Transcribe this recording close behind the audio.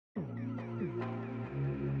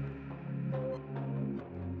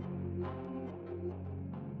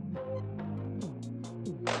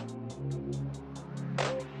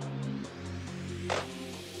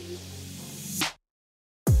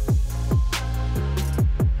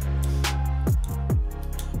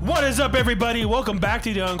What is up, everybody? Welcome back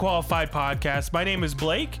to the Unqualified Podcast. My name is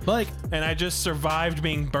Blake, and I just survived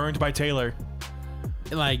being burned by Taylor.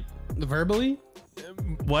 Like, verbally?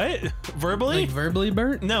 What? Verbally? Like, verbally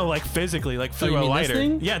burnt? No, like physically, like through you a mean this lighter.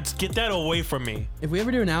 thing? Yeah, just get that away from me. If we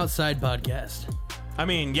ever do an outside podcast. I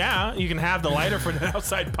mean, yeah, you can have the lighter for the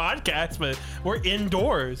outside podcast, but we're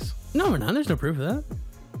indoors. No, we're not. There's no proof of that.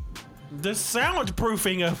 The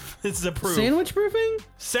soundproofing of it's the proof. Sandwich proofing?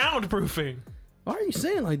 Soundproofing. Why are you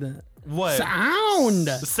saying it like that? What? Sound!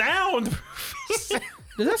 Sound. Does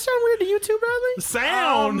that sound weird to you too, Bradley?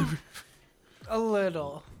 Sound. A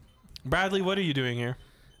little. Bradley, what are you doing here?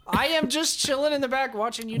 I am just chilling in the back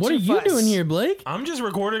watching YouTube. What are you fuss. doing here, Blake? I'm just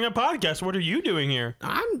recording a podcast. What are you doing here?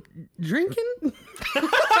 I'm drinking.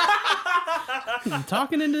 I'm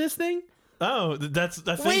talking into this thing. Oh, I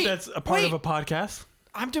think Wait, that's a part of wait. a podcast.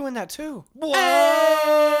 I'm doing that too. Whoa!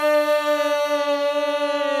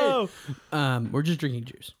 We're just drinking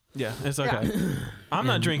juice. Yeah, it's okay. I'm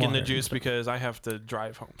not And drinking the water juice because I have to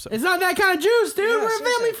drive home. So It's not that kind of juice, dude. Yeah, We're a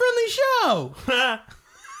seriously. family-friendly show.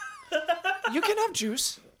 You can have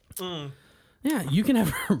juice. Yeah, you can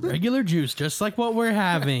have regular juice, just like what we're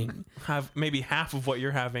having. have maybe half of what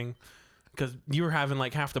you're having because you were having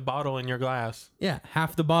like half the bottle in your glass. Yeah,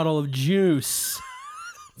 half the bottle of juice.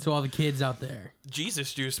 To all the kids out there.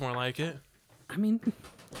 Jesus juice, more like it. I mean,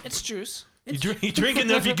 It's juice. You drink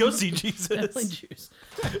enough, you go see definitely Jesus. juice.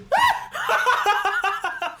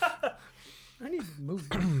 I need to move.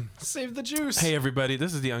 Save the juice. Hey everybody,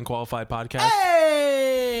 this is the Unqualified Podcast.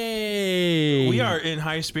 Hey! We are in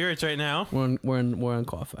high spirits right now. We're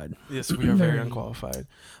unqualified. Yes, we are very unqualified.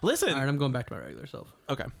 Listen, All right, I'm going back to my regular self.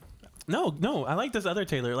 okay. No, I like this other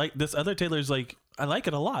Taylor. Like this other Taylor's like I like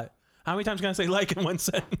it a lot. How many times can I say like in one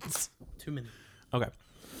sentence? Too many. Okay.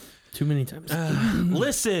 Too many times.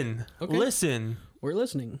 Listen. Okay. Listen. We're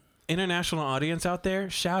listening. International audience out there,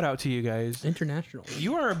 shout out to you guys. International.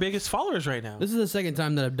 You are our biggest followers right now. This is the second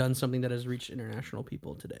time that I've done something that has reached international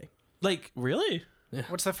people today. Like, really?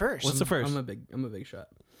 What's the first? What's the first? I'm a big shot.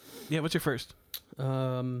 Yeah, what's your first?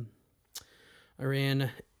 I ran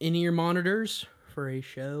in-ear monitors for a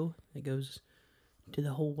show that goes to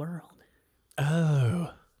the whole world.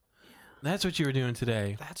 Oh. That's what you were doing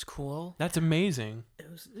today. That's cool. That's amazing. It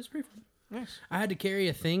was pretty fun. Nice. I had to carry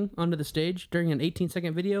a thing onto the stage during an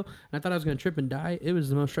 18-second video, and I thought I was going to trip and die. It was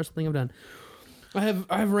the most stressful thing I've done.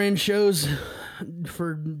 I've ran shows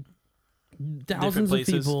for Different thousands of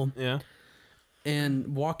places. people, Yeah.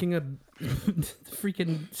 and walking a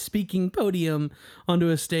freaking speaking podium onto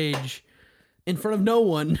a stage in front of no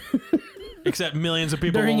one Except millions of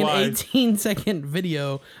people during an live. 18-second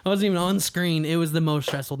video. I wasn't even on screen. It was the most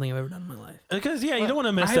stressful thing I've ever done in my life. Because, yeah, you don't want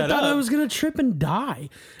to mess I that thought up. I was gonna trip and die,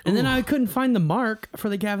 and then I couldn't find the mark for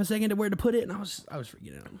the half a second to where to put it, and I was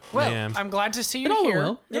freaking out. Well, Man. I'm glad to see It you all went here.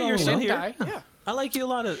 well. Yeah, It all you're went still well. here. Die. Yeah. I like you a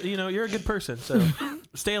lot of, you're a good person, so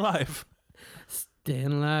stay alive.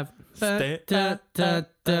 Staying alive. Stay- Da, da,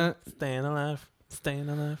 da. Staying alive. Staying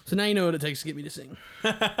alive. So now you know what it takes to get me to sing.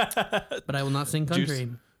 But I will not sing country. Juice.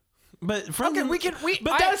 But from Okay,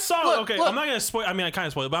 But that song, look, okay, look. I'm not gonna spoil. I mean, I kind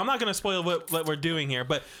of spoiled, but I'm not gonna spoil what we're doing here.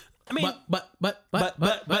 But I mean, But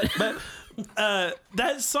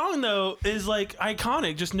that song though is like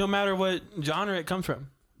iconic, just no matter what genre it comes from.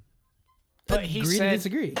 But he agree to said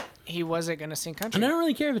disagree. he wasn't going to sing country. And I don't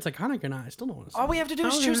really care if it's iconic or not. I still don't want to sing. All we have to do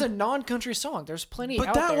is Okay. choose a non-country song. There's plenty But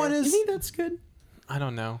out that there. one You is. think that's good? I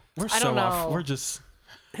don't know. We're I so don't off. know. We're just.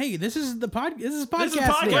 Hey, this is the pod. This is This is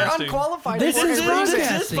podcasting. We're podcasting. unqualified. This for is a podcasting. reason.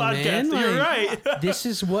 This is man. podcasting. You're Like, right. This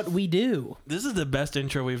is what we do. This is the best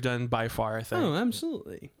intro we've done by far. I think. Oh,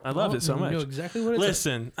 absolutely. I love it so You much. know exactly what it's.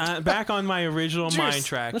 Listen, back on my original Juice. mind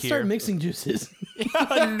track Let's here. start mixing juices.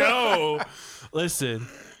 No, listen.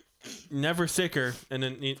 Never sicker and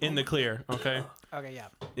in the clear. Okay. Okay, yeah.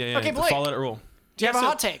 Yeah. Okay, to Blake. follow that rule. Do you have a so-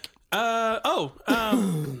 hot take?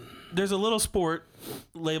 There's a little sport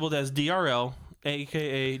labeled as DRL,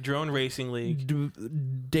 aka Drone Racing League.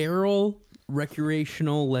 Daryl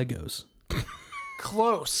recreational Legos.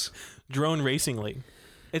 Close. Drone Racing League.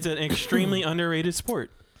 It's an extremely underrated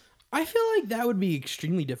sport. I feel like that would be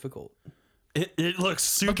extremely difficult. It looks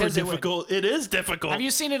super Because it would. difficult. It is difficult. Have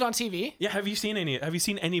you seen it on TV? Yeah. Have you seen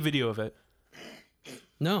any video of it?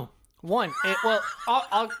 No. One.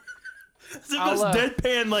 I'll It's the I'll, most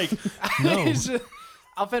deadpan like. No.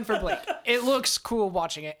 I'll fend for Blake. It looks cool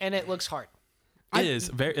watching it, and it looks hard. It is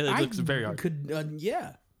very. It looks very hard.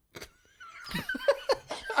 Yeah.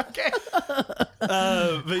 Okay. But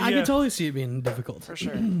I yeah, could totally see it being difficult. For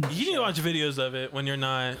sure. you need to watch videos of it when you're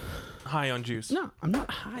not high on juice. No, I'm not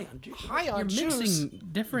high on juice. High on You're juice? mixing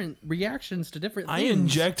different reactions to different I things.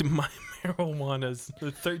 inject my marijuana's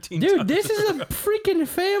the 13 Dude, times this is a freaking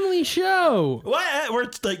family show. what? We're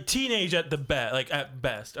like teenage at the best, like at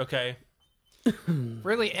best. Okay.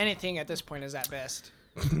 Really, anything at this point is at best.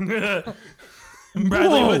 Bradley,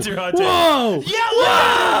 Whoa. what's your hot take? Whoa! Yeah,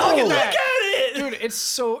 whoa! Look that. at it! Dude,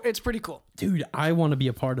 it's pretty cool. Dude, I want to be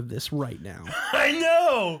a part of this right now. I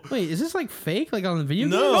know. Wait, is this like fake? Like on the video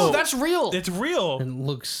No. games? No, that's real. It's real. It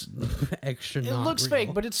looks extra. It not looks real.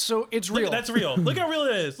 fake, but it's real. That's real. Look how real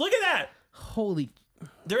it is. Look at that. Holy.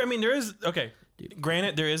 There. I mean, there is. Okay.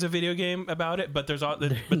 Granted, there is a video game about it, but it's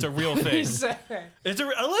a real thing. It's a.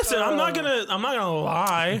 Listen, I'm not gonna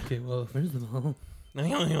lie. Okay, well, where's the ball?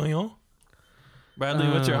 Bradley,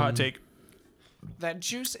 what's your hot take? That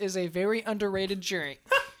juice is a very underrated drink.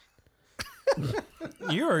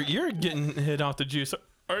 You're getting hit off the juice,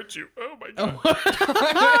 aren't you? Oh my god!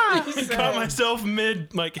 I caught myself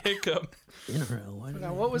mid hiccup. In a row. Why did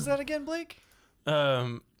Now, what was that again, Blake?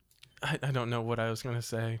 I don't know what I was gonna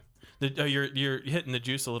say. You're hitting the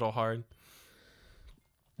juice a little hard,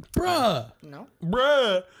 Bruh, No.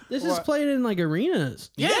 bruh. this is What? played in like arenas.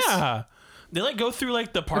 Yeah, they go through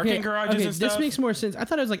the parking garages and stuff. This makes more sense. I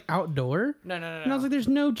thought it was like outdoor. No. And I was like, there's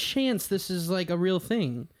no chance this is like a real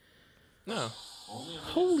thing. No,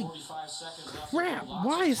 Holy crap.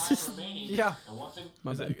 Why is this? Yeah.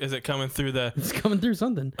 is it coming through the? It's coming through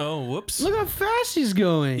something. Oh, whoops. Look how fast he's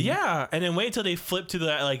going. Yeah, and then wait till they flip to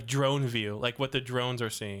that drone view, like what the drones are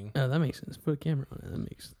seeing. Oh, that makes sense. Put a camera on it. That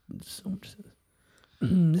makes so much sense.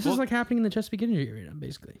 This is like happening in the Chesapeake Energy Arena,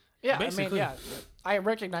 basically. Yeah, Basically. I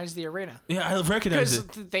recognize the arena. Yeah, I recognize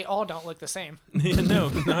Because it. they all don't look the same. No,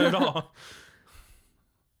 not at all.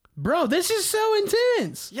 Bro, this is so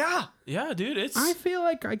intense. Yeah. Yeah, dude, it's. I feel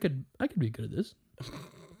like I could be good at this.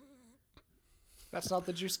 That's not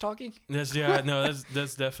the juice talking? That's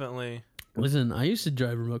that's definitely. Listen, I used to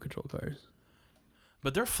drive remote control cars.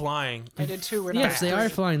 But they're flying. I did too. We're Yes, not they are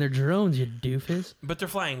flying. They're drones, you doofus. But they're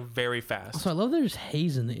flying very fast So I love there's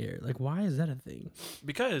haze in the air. Like, why is that a thing?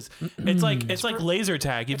 because it's like laser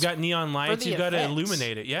tag. You've got neon lights. the You've got to effects.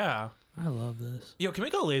 illuminate it. Yeah. I love this. Yo, can we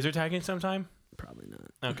go laser tagging sometime? Probably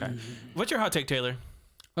not. Okay. What's your hot take, Taylor?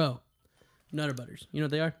 Oh, Nutter Butters. You know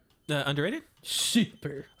what they are? Underrated?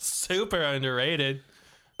 Super. Super underrated.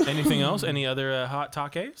 Anything else? Any other hot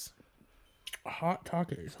takes? Hot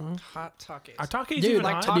Takis, huh? hot talkies. Are Takis Dude, even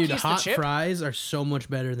like hot? Takis Dude, the hot chip? fries are so much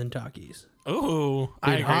better than Takis. Ooh,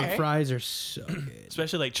 I Dude, agree. hot fries are so good.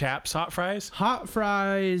 Especially like Chaps hot fries. Hot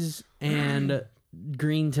fries and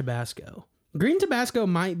green Tabasco. Green Tabasco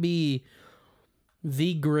might be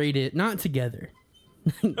the greatest, not together.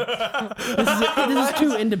 this is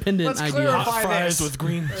two independent Let's ideas. clarify. Hot fries this. with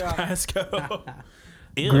green Tabasco.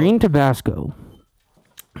 Ew. Green Tabasco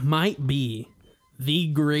might be the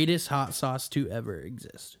greatest hot sauce to ever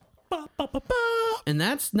exist. Ba, ba, ba, ba. And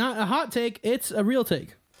that's not a hot take, it's a real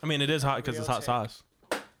take. I mean, it is hot because it's hot sauce.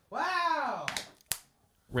 Wow.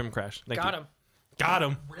 Rim crash. Thank Got you. him. Got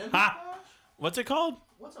him. Ha. What's it called?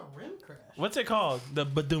 What's a rim crash? What's it called? The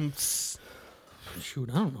badumps. Shoot,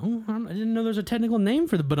 I don't know. I didn't know there's a technical name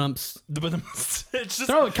for the badumps. The badumps. It's just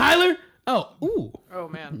Throw it, Kyler! Oh, ooh. Oh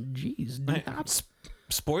man. Jeez. Hey,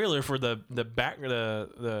 spoiler for the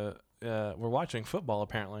we're watching football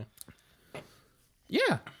apparently.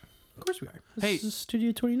 Yeah. Of course we are. This Hey. is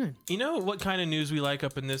Studio 29. You know what kind of news we like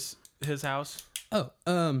up in his house? Oh,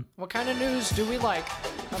 What kind of news do we like?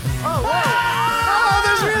 Oh, whoa. Oh,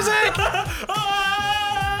 there's music.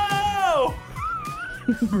 Oh!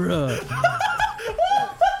 bruh.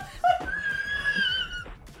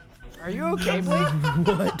 Are you okay, Blake?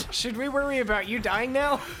 What? Should we worry about you dying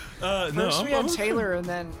now? No, First we had Taylor, and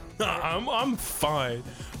then I'm fine.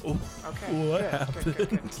 Oh, okay. what good, happened?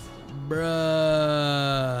 good.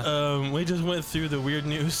 Bruh. We just went through the weird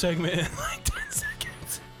news segment in like 10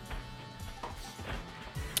 seconds.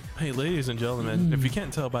 Hey, ladies and gentlemen, if you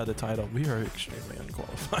can't tell by the title, we are extremely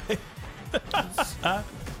unqualified.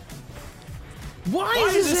 Why Why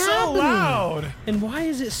is is it this so happening? loud? And why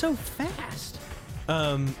is it so fast?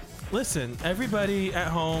 Listen, everybody at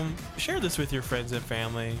home, share this with your friends and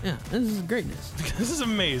family. Yeah, this is greatness. This is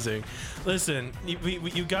amazing. Listen,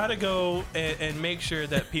 you gotta go and make sure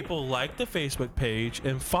that people like the Facebook page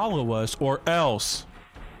and follow us, or else.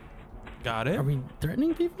 Got it? Are we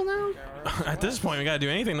threatening people now? At this point, we gotta do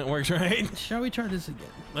anything that works, right? Shall we try this again?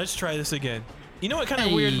 Let's try this again. You know what kind of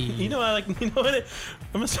Hey. weird? You know I like. You know what?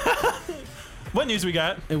 What news we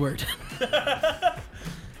got? It worked.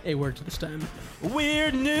 It worked this time.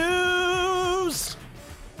 Weird news.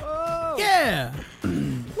 Whoa. Yeah.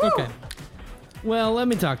 Okay. Well, let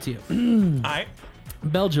me talk to you. I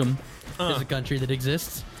Belgium is a country that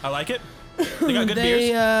exists. like it. They got good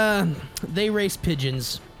beers. They race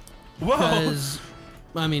pigeons. Whoa. Because,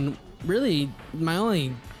 I mean, really, my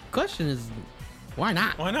only question is, why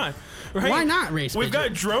not? Why not? Right? Why not race We've pigeon?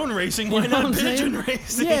 got drone racing. You Why know not what I'm pigeon saying?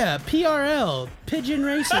 racing? Yeah, PRL, Pigeon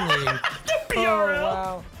Racing League.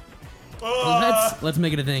 PRL. Oh, wow. Let's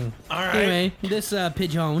make it a thing. All right. Anyway, this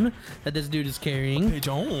pigeon that this dude is carrying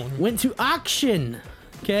Pigeon. went to auction,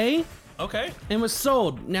 okay, Okay. and was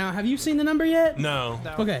sold. Now, have you seen the number yet? No.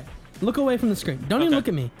 No. Okay, look away from the screen. Don't even Okay. look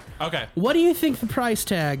at me. Okay. What do you think the price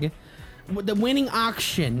tag, the winning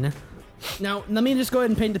auction? Now, let me just go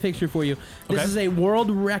ahead and paint the picture for you. This Okay. is a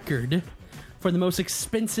world record for the most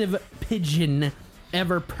expensive pigeon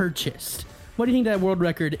ever purchased. What do you think that world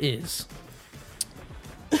record is?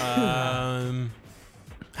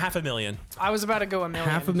 $500,000. I was about to go a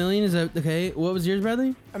million. $500,000? Is that okay? What was yours,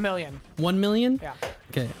 Bradley? A million. 1 million? Yeah.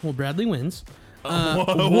 Okay, well, Bradley wins. What?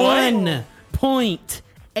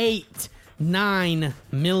 $1.89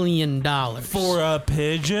 million. For a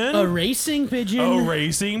pigeon? a racing pigeon. A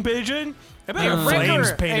racing pigeon? I bet A have flames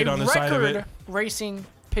record- painted a on the side of it. record racing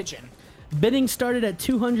pigeon, Bidding started at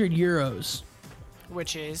 200 euros,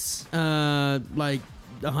 which is like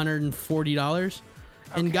 $140,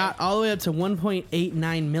 and Okay. got all the way up to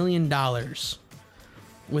 $1.89 million.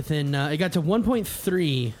 Within, it got to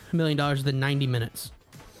 $1.3 million within 90 minutes.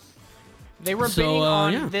 they were So, bidding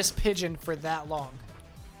on yeah. this pigeon for that long.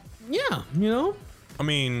 Yeah, you know? I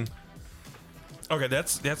mean, okay,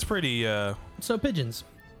 that's pretty. So pigeons.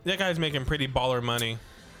 That guy's making pretty baller money.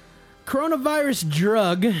 Coronavirus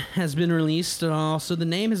drug has been released, and also the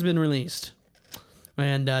name has been released.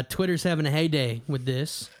 And Twitter's having a heyday with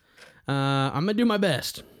this. I'm going to do my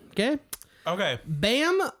best. Okay? Okay.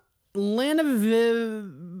 Bam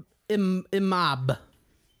Lanavimab.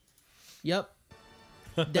 Yep.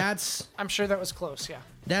 That's I'm sure that was close. Yeah.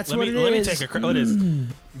 that's Let what me it let me is. take a. What is?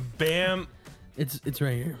 Bam. It's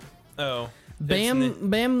right here. Oh. Bam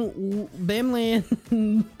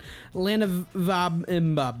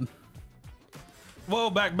Lanavimab. Whoa,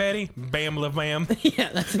 Black Betty. Bam, live, bam. Yeah,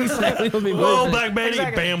 that's exactly what we Whoa, both Black Betty.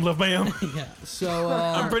 Exactly. Bam, live, bam. Yeah. So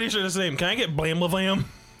I'm pretty sure it's the same. Can I get blam, live, bam?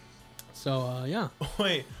 yeah.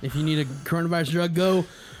 Wait. If you need a coronavirus drug, go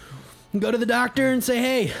to the doctor and say,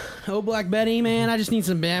 "Hey, oh Black Betty, man, I just need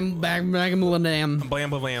some damn. Blam,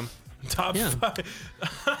 live, bam. Top Yeah.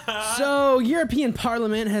 5. So, European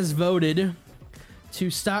Parliament has voted to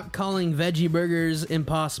stop calling veggie burgers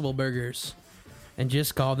Impossible Burgers and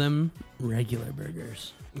just call them regular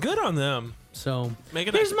burgers. Good on them. So,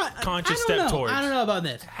 Making here's a my conscious I don't step know. towards. I don't know about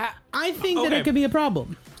this. I think that Okay. it could be a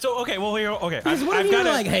problem. So, okay, well, here, okay. Because what I've if you got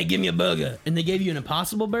were like, "Hey, give me a burger," and they gave you an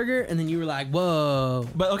Impossible Burger, and then you were like, "Whoa."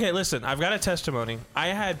 But okay, listen, I've got a testimony. I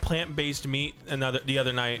had plant-based meat the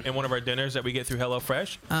other night in one of our dinners that we get through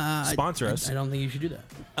HelloFresh. Sponsor us. I don't think you should do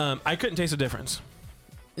that. I couldn't taste the difference.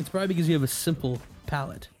 It's probably because you have a simple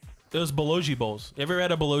palate. Those Bologna bowls. You ever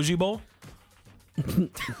had a Bologna bowl?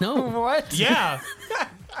 No, What? Yeah.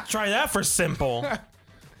 Try that for simple.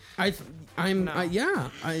 I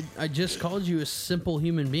just called you a simple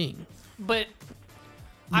human being. But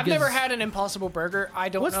I've Because- never had an Impossible Burger. I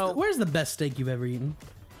don't know. Where's the best steak you've ever eaten?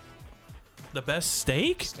 The best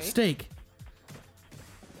steak? Steak.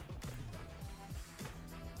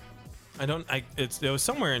 It was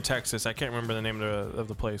somewhere in Texas. I can't remember the name of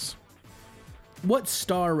the place. What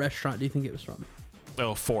star restaurant do you think it was from?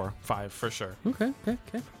 Oh, 4, 5 for sure. Okay.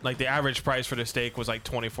 Like the average price for the steak was like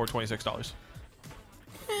 $24, $26.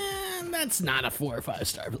 That's not a 4 or 5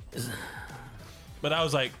 star place. But I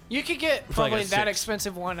was like, You could get It's like probably a that 6,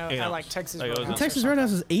 expensive one at 8 like ounce. Texas Like, it was Roadhouse. a- or Texas something.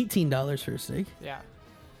 Roadhouse is $18 for a steak. Yeah.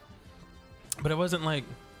 but it wasn't like,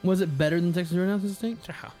 Was it better than Texas Roadhouse's steak?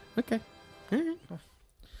 yeah. Okay. All right.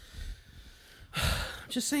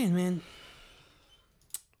 Just saying, man.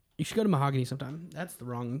 You should go to Mahogany sometime. That's the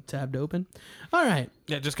wrong tab to open. All right.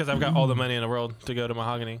 Yeah, just because I've got all the money in the world to go to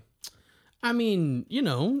Mahogany. I mean,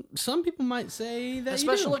 some people might say that A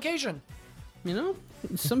special you occasion. do.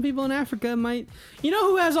 Some people in Africa might. You know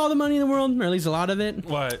who has all the money in the world, or at least a lot of it?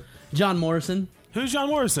 What? John Morrison. Who's John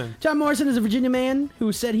Morrison? John Morrison is a Virginia man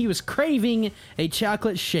who said he was craving a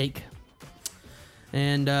chocolate shake.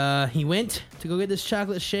 And he went to go get this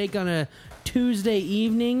chocolate shake on a Tuesday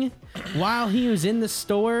evening while he was in the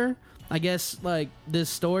store. I guess, like, the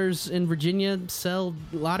stores in Virginia sell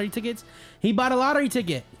lottery tickets. He bought a lottery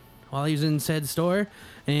ticket while he was in said store.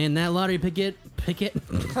 And that lottery ticket Pick it?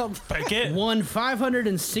 won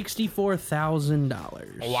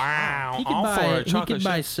 $564,000. Wow. He could All for a he chocolate could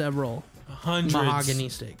buy shake. several Hundreds. mahogany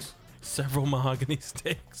steaks. Several mahogany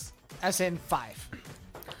steaks. As in 5.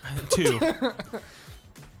 2.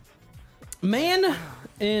 Man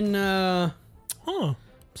in Huh.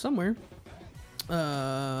 somewhere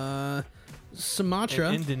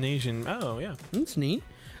Sumatra. Indonesian. Oh yeah. That's neat.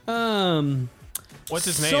 What's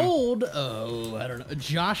his name? Sold. Oh, I don't know.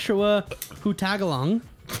 Joshua Hutagalong.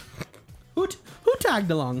 Who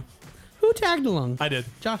tagged along? Who tagged along? I did.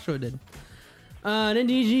 Joshua did. An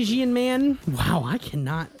Indonesian man. Wow, I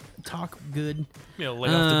cannot talk good. You know, lay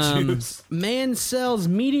off the juice. Man sells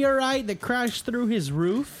meteorite that crashed through his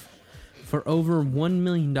roof for over $1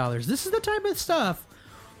 million. This is the type of stuff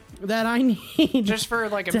that I need Just for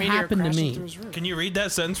like a to meteor happen to crashing me. through his roof. Can you read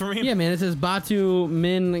that sentence for me? Yeah, man. It says Batu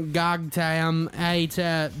min gagtam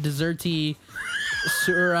aita deserti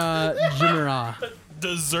sura jimera.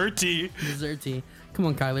 Deserty. Deserti. Come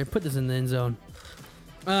on, Kyler. Put this in the end zone.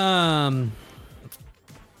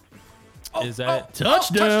 Is that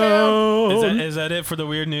Touchdown. is that it for the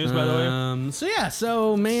weird news? By the way,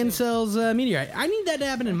 So man sells meteorite. I need that to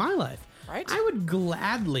happen in my life. Right? I would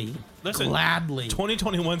gladly. Listen, Gladly.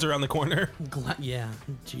 2021's around the corner. Yeah.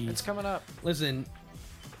 Jeez. It's coming up. Listen.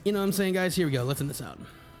 You know what I'm saying, guys? Here we go. Listen this out.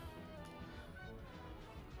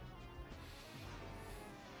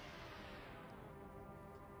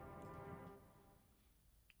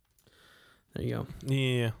 There you go.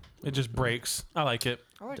 Yeah, it just breaks. I like it.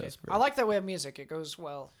 I like Does it. break. I like that way of music. It goes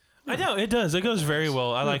well. I know it does. It goes very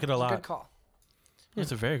well. I like it a It's a lot. good call.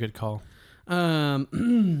 It's a very good call. Um,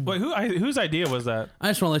 Wait, whose idea was that? I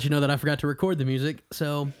just want to let you know that I forgot to record the music,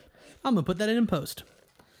 so I'm gonna put that in post.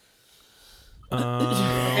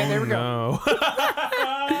 Okay, there we go.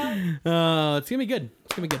 No. It's gonna be good.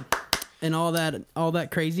 It's gonna be good. And all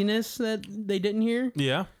that craziness that they didn't hear.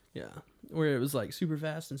 Yeah. Yeah, where it was like super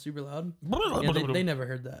fast and super loud. Yeah, they never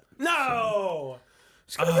heard that. No.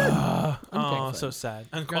 Unqualified. Oh, so sad.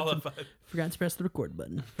 Unqualified. Forgot to press the record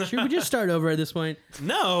button. Should we just start over at this point?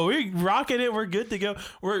 No, we're rocking it. We're good to go.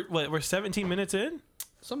 We're 17 minutes in.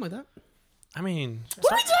 Something like that. I mean,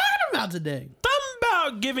 What are we talking about today? something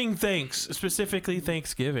about giving thanks, specifically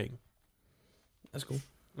Thanksgiving. That's cool.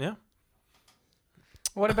 Yeah.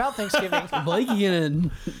 What about Thanksgiving? Blake, you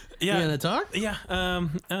gonna Yeah. talk? Yeah.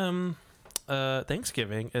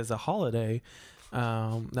 Thanksgiving is a holiday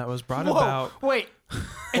that was brought Whoa, about. wait.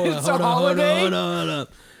 Hold It's on, a holiday?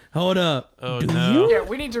 Hold up. Oh, Do no. you? Yeah,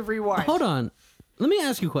 we need to rewind. Hold on. Let me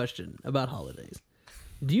ask you a question about holidays.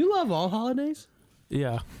 Do you love all holidays?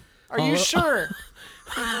 Yeah. Are you sure?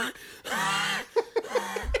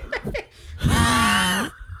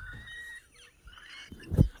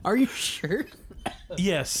 Are you sure?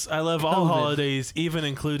 Yes, I love all COVID. holidays, even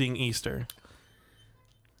including Easter.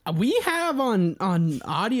 We have on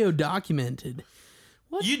audio documented.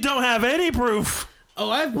 You don't have any proof. Oh,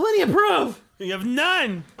 I have plenty of proof. You have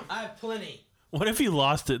none. I have plenty. What if you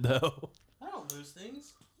lost it though? I don't lose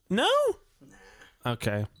things. No.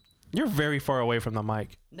 Okay. You're very far away from the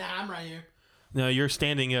mic. Nah, I'm right here. No, you're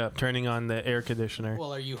standing up, turning on the air conditioner.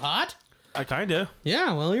 Well, are you hot? I kinda.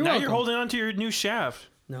 Yeah, well, you're Now welcome. you're holding on to your new shaft.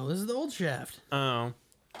 No, this is the old shaft. Oh.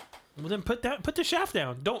 Well, then put the shaft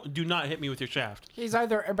down. Do not hit me with your shaft. He's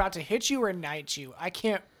either about to hit you or knight you. I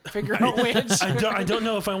can't figure out which. I don't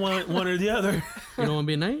know if I want one or the other. You don't want to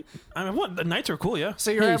be a knight? I mean, what the nights are cool, yeah. So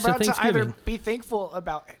you're Hey, so about to either Thanksgiving. be thankful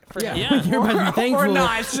about for Yeah. him. Yeah. You're about to be thankful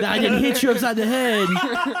not. that I didn't hit you upside the head.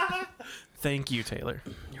 Thank you, Taylor.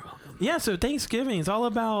 You're welcome. Yeah, so Thanksgiving is all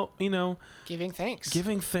about, Giving thanks.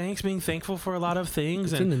 giving thanks, being thankful for a lot of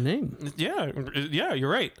things. It's in the name. Yeah, you're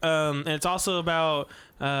right. And it's also about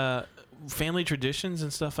family traditions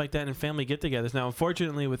and stuff like that and family get-togethers. Now,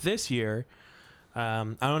 unfortunately, with this year, I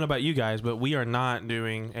don't know about you guys, but we are not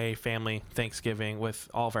doing a family Thanksgiving with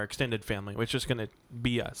all of our extended family. It's just going to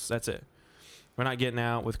be us. That's it. We're not getting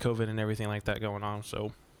out with COVID and everything like that going on,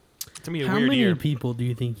 so it's going to be a How weird many year. people do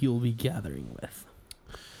you think you'll be gathering with?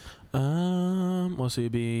 Well, so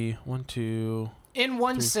it'd be 1, 2, in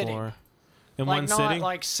one 3, sitting. 4. In Like one not sitting?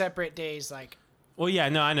 like separate days. Like Well, yeah,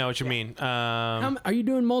 no, I know what you mean. Are you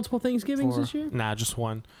doing multiple Thanksgivings 4. this year? Nah, just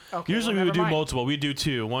one. okay, Usually well, we would do never mind. multiple. We do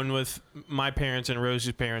 2. One with my parents and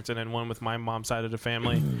Rosie's parents, and then one with my mom's side of the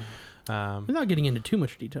family. Without getting into too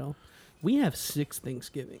much detail, we have 6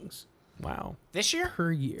 Thanksgivings Wow. This year?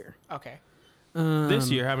 per year. Okay. This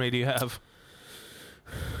year, how many do you have?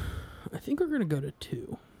 I think we're gonna go to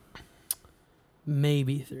 2,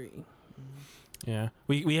 maybe 3. Yeah.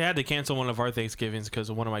 We had to cancel one of our Thanksgivings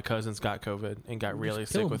because one of my cousins got COVID and got really kill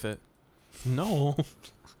sick him. with it. No.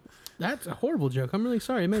 That's a horrible joke. I'm really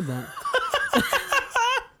sorry I made that.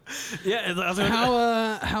 Yeah. I was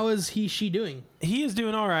gonna- How is she doing? He is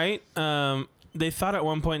doing all right. They thought at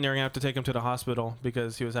one point they were gonna have to take him to the hospital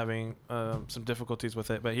because he was having some difficulties with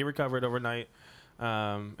it, but he recovered overnight,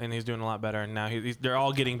 and he's doing a lot better. And now they're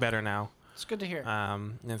all getting better now. It's good to hear.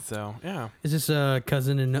 And so yeah, Is this a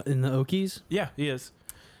cousin in the Okies? yeah, he is.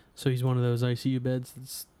 So he's one of those ICU beds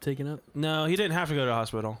that's taken up. No, he didn't have to go to the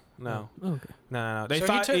hospital. No, Oh, okay. no. They So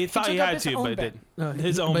thought he took he up had his to, own but it bed. didn't.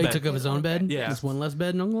 His own but bed. he took up his own bed. Yeah. Just one less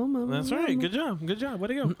bed in Oklahoma. That's right. Good job. Way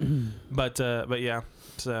to go. But yeah.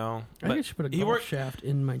 So I but think I should put a he golf worked. shaft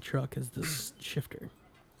in my truck as the shifter.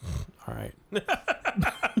 All right.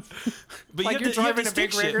 But Like you you're driving a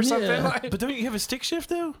big rig or something. Yeah. Like, But don't you have a stick shift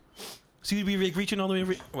though? So you'd be like reaching all the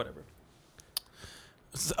way. Whatever.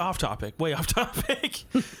 It's off topic. Way off topic.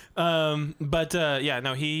 But yeah,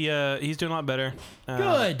 no, he's doing a lot better.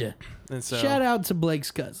 Good. And so Shout out to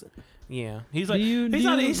Blake's cousin. yeah, he's like Do he's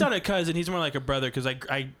you- not a cousin. He's more like a brother because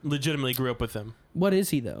I legitimately grew up with him. What is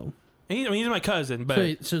he though? And he's my cousin,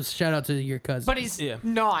 but So shout out to your cousin. but he's Yeah.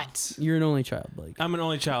 not. You're an only child, Blake. I'm an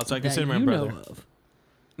only child, so I that consider my you brother. know of.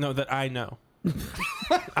 No, that I know.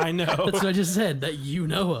 I know. That's what I just said. That you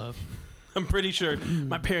know of. I'm pretty sure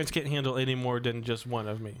my parents can't handle any more than just one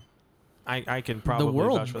of me. I can probably The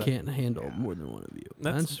world vouch for that. can't handle more than one of you.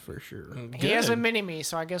 That's- That's for sure. He has a Good. mini me,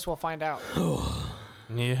 so I guess we'll find out.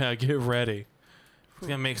 Yeah, get ready. He's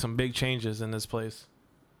gonna make some big changes in this place.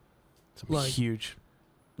 Some Like- huge.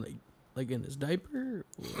 Like in his diaper?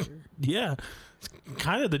 Or... Yeah, it's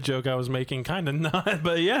kind of the joke I was making, kind of not,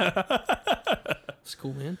 but yeah. It's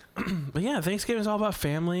cool, man. But yeah, Thanksgiving is all about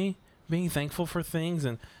family, being thankful for things,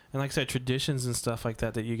 and like I said, traditions and stuff like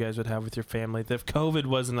that you guys would have with your family. If COVID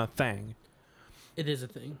wasn't a thing, It is a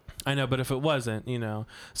thing. I know, but if it wasn't,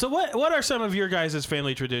 So what are some of your guys'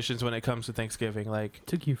 family traditions when it comes to Thanksgiving? Like,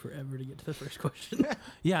 Took you forever to get to the first question.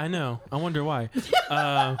 yeah, I know. I wonder why.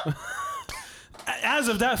 As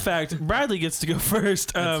of that fact, Bradley gets to go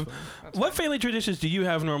first. That's fine. What family traditions do you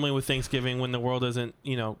have normally with Thanksgiving when the world isn't,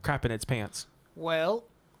 crapping its pants? Well,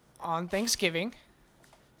 on Thanksgiving,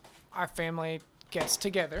 our family gets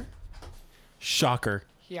together. Shocker.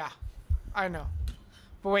 Yeah, I know.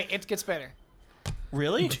 But wait, it gets better.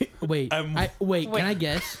 Really? Wait, wait, Wait. can I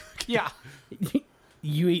guess? Yeah.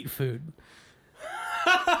 You eat food.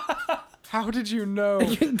 How did you know?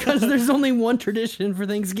 Because there's only one tradition for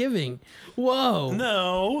Thanksgiving. Whoa.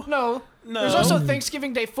 No. No. No. There's also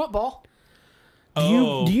Thanksgiving Day football.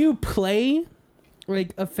 Do you play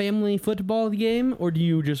like a family football game or do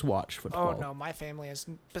you just watch football? Oh no, my family is,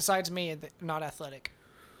 besides me, not athletic.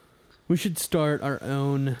 We should start our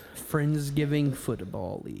own Friendsgiving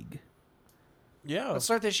football league. Yeah. Let's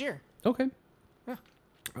start this year. Okay. Yeah.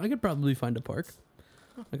 I could probably find a park.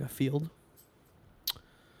 Like a field.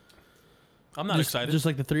 I'm not excited. Just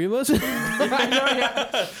like the three of us. Be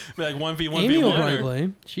like 1v1v1. Amy will or- probably play.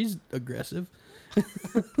 She's aggressive.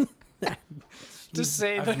 Just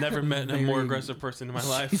say I've that. never met a Very- more aggressive person in my She's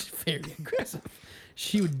life. very aggressive.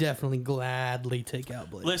 She would definitely gladly take out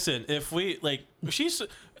Blake. Listen, if we she's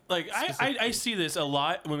like I see this a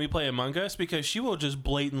lot when we play Among Us because she will just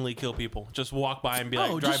blatantly kill people. Just walk by and be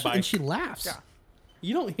like, drive by. and she laughs. Yeah.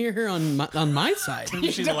 You don't hear her on my side.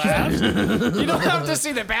 She laughs. You don't have to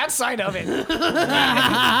see the bad side of it.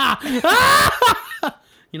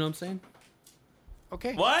 You know what I'm saying?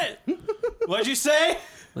 Okay. What? What'd you say?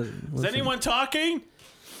 Listen, Is anyone talking?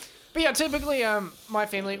 But yeah, typically, my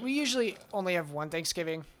family, we usually only have one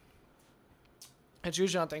Thanksgiving. It's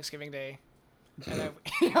usually on Thanksgiving Day. And then,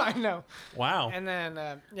 yeah, I know. Wow. And then,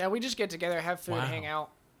 yeah, we just get together, have food, Wow. hang out,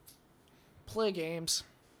 play games.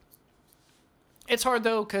 It's hard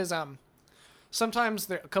though, cause sometimes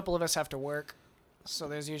a couple of us have to work, so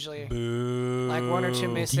there's usually Boo. like one or two Do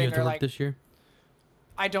you missing, have to or work like this year?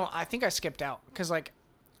 I think I skipped out, cause like,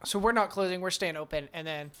 so we're not closing, we're staying open, and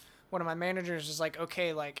then one of my managers is like,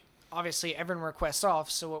 okay, like obviously everyone requests off,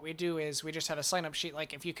 so what we do is we just have a sign up sheet,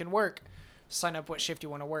 like if you can work, sign up what shift you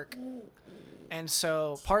want to work. And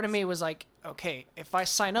so part of me was like, okay, if I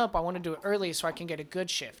sign up, I want to do it early so I can get a good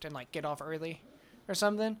shift and like get off early or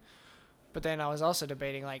something. But then I was also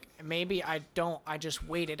debating like maybe I just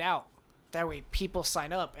wait it out. That way people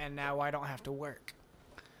sign up and now I don't have to work.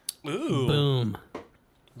 Ooh. Boom.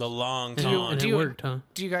 The long And, con. and do it you- worked, huh?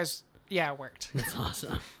 Do you guys? Yeah, it worked. That's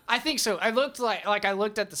awesome. I think so. I looked I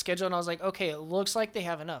looked at the schedule and I was like, okay, it looks like they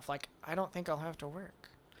have enough. Like I don't think I'll have to work.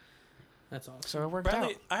 That's awesome. So it worked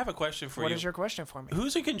Bradley, out. I have a question for What you. is your question for me?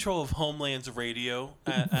 Who's in control of Homeland's radio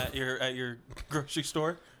at your grocery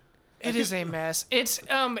store? It is a mess. It's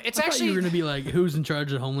I thought actually you were gonna be like, who's in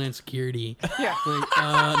charge of Homeland Security? yeah.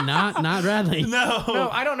 Like, not Bradley. No. No,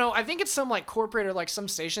 I don't know. I think it's some like corporate or like some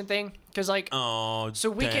station thing. Cause like, Oh, so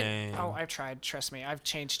we dang. can. Oh, I've tried. Trust me, I've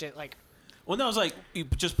changed it. Like, Well, no, I was like, you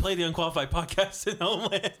just play the Unqualified podcast in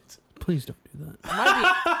Homeland. Please don't do that.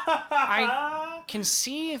 I can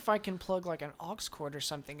see if I can plug like an aux cord or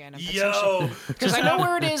something in. Yo, Because I know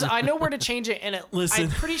where it is. I know where to change it, and Listen. I'm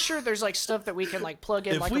pretty sure there's like stuff that we can like plug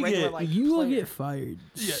in If like a we regular get- like. You will player. get fired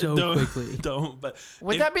so don't, quickly. Don't. But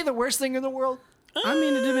Would if- that be the worst thing in the world? I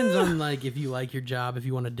mean, it depends on like if you like your job, if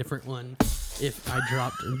you want a different one. If I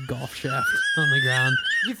dropped a golf shaft on the ground,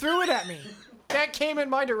 You threw it at me. That came in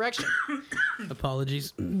my direction.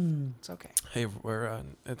 apologies. It's okay. Hey, we're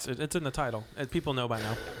it's in the title. People know by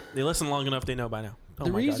now. They listen long enough. They know by now. Oh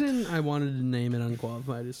The my God. reason I wanted to name it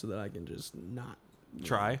unqualified is so that I can just not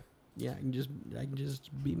Try. Yeah, I can just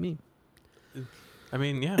be me. I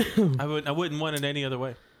mean, yeah. I wouldn't want it any other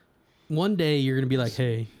way. One day you're gonna be like,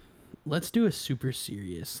 hey, let's do a super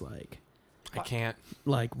serious I can't.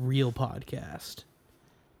 real podcast,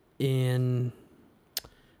 and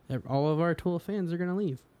all of our Tula fans are gonna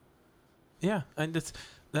leave. Yeah, and it's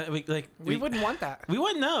that We wouldn't want that. We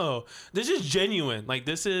wouldn't know. This is genuine. Like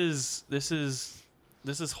this is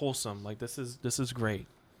wholesome. Like this is great.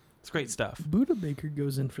 It's great stuff. Buddha Baker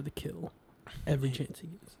goes in for the kill every chance he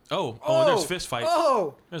gets. Oh, there's a fist fight.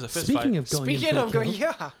 Oh, There's a fist Speaking fight. of going, speaking in for of the going,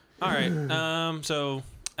 kill, yeah. All right. So,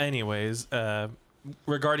 anyways,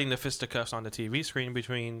 regarding the fisticuffs on the TV screen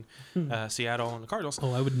between Seattle and the Cardinals.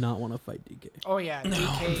 oh, I would not want to fight DK. Oh yeah,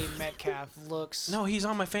 DK Metcalf looks. No, he's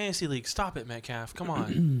on my fantasy league. Stop it, Metcalf. Come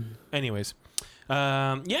on. Anyways,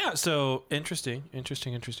 yeah. So interesting.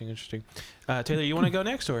 Taylor, you want to go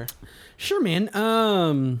next, or Sure, man.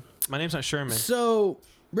 my name's not Sherman. So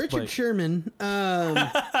Richard Blake. Sherman.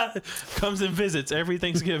 Comes and visits every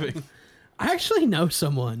Thanksgiving. I actually know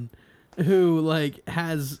someone who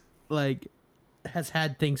has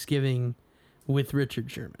had Thanksgiving with Richard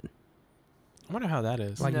Sherman. I wonder how that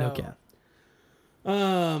is. Like no No. cap.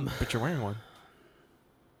 But you're wearing one.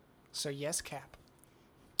 So yes, Cap.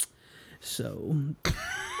 So,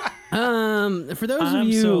 for those of I'm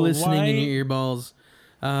you so listening in white. your earballs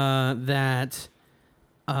that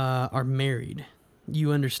are married,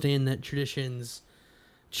 you understand that traditions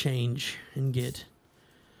change and get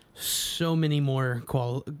so many more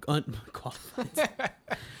qualified,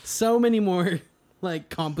 so many more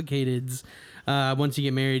complicated once you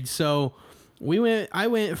get married. So I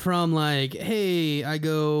went from hey, I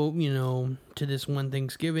go to this one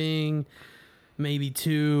Thanksgiving, maybe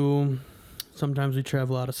two. Sometimes we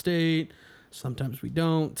travel out of state. Sometimes we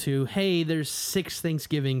don't. To, hey, there's 6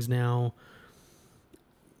 Thanksgivings now.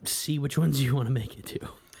 See which ones you want to make it to.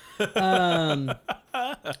 And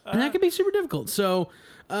that can be super difficult. So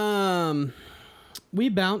we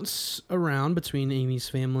bounce around between Amy's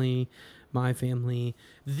family, my family.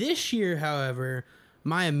 This year, however,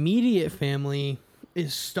 my immediate family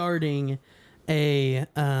is starting a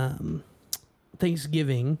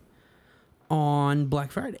Thanksgiving on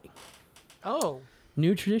Black Friday. Oh,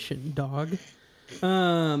 New tradition, dog. Woof.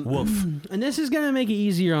 And this is gonna make it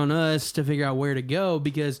easier on us to figure out where to go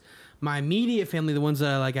because my immediate family, the ones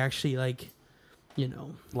that I actually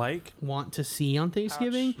want to see on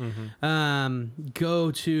Thanksgiving,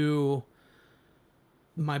 go to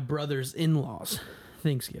my brother's in-laws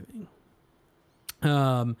Thanksgiving.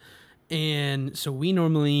 And so we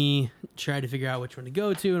normally try to figure out which one to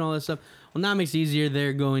go to and all that stuff. Well, now it makes it easier.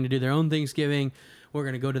 They're going to do their own Thanksgiving. We're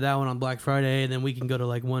going to go to that one on Black Friday, and then we can go to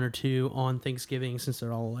 1 or 2 on Thanksgiving since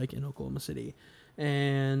they're all in Oklahoma City.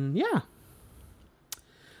 And yeah.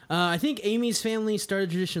 I think Amy's family started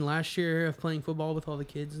a tradition last year of playing football with all the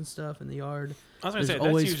kids and stuff in the yard. I was gonna There's say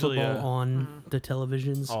always that's usually football on the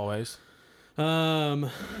televisions. always.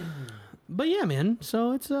 But yeah, man.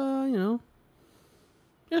 So it's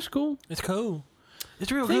it's cool. It's cool. It's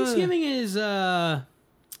real Thanksgiving is I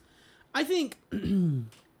think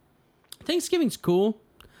Thanksgiving's cool,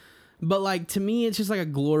 but to me it's just like a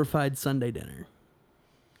glorified Sunday dinner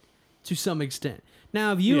to some extent.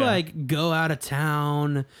 Now if you Yeah. go out of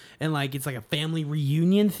town and it's like a family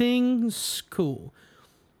reunion thing, it's cool.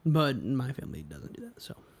 But my family doesn't do that,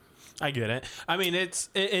 so I get it. I mean, it's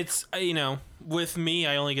with me,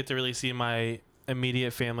 I only get to really see my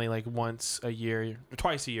immediate family once a year or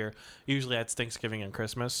twice a year. Usually that's Thanksgiving and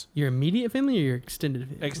Christmas. your immediate family or your extended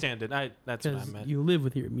family? Extended. That's what I Because meant. you live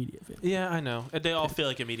with your immediate family. Yeah, I know. They all feel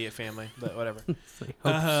like immediate family, but whatever. It's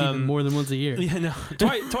hope to see them more than once a year. Yeah, no,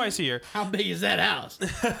 twice a year. How big is that house?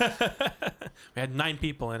 We had 9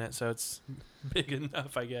 people in it, so it's big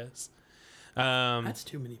enough, I guess. That's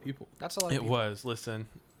too many people. that's a lot. Of It people. was. Listen,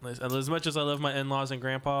 as much as I love my in-laws and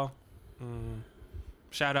grandpa,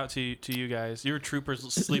 shout out to you guys. You were troopers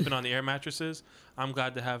sleeping on the air mattresses. I'm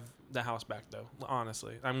glad to have the house back, though.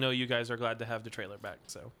 Honestly, I know you guys are glad to have the trailer back.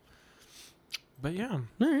 So, but yeah.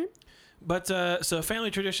 All right. But so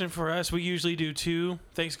family tradition for us, we usually do 2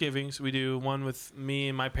 Thanksgivings. We do one with me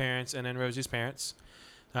and my parents, and then Rosie's parents,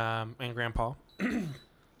 and Grandpa.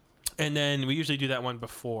 And then we usually do that one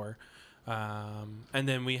before. And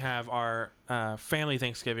then we have our family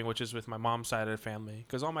Thanksgiving, which is with my mom's side of the family,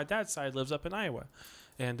 because all my dad's side lives up in Iowa,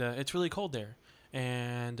 and it's really cold there.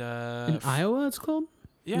 And In Iowa, it's cold?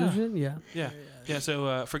 yeah, Yeah.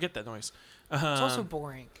 So forget that noise. It's also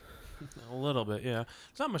boring. A little bit, yeah.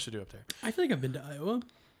 There's not much to do up there. I feel like I've been to Iowa.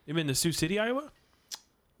 You been to Sioux City, Iowa?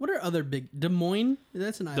 What are other big... Des Moines?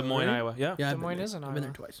 That's in Iowa, Des Moines, right? Iowa. Yeah. Yeah, Des Moines is in I've been there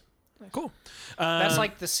Iowa. twice. Cool. That's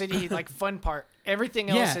like the city, like fun part. Everything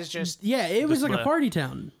else is just Yeah, it was Just like a bleh. party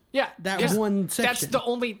town. yeah. That just- one section. That's the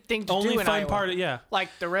only thing to Only do in fun Iowa. part, yeah. Like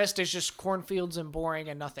the rest is just cornfields and boring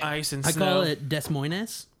and nothing. Ice and I snow. call it Des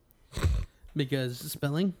Moines because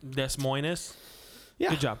spelling. Des Moines. Yeah.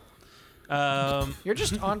 Good job. You're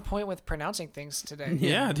just on point with pronouncing things today.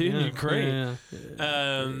 Yeah, dude, you're great. Yeah.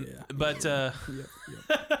 But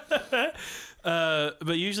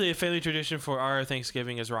but usually a family tradition for our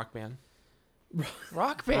Thanksgiving is rock band.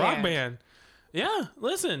 Rock band. Rock band. Yeah,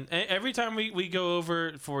 listen. Every time we go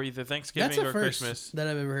over for either Thanksgiving That's a or first Christmas, that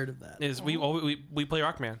I've ever heard of that. is we play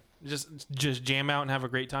rock band. Just jam out and have a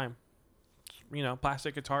great time. You know,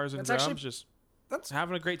 plastic guitars and That's drums, actually- just That's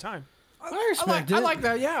having a great time. I respect I it. like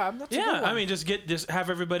that. Yeah, that's a good Yeah, one. I mean, just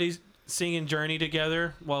have everybody singing Journey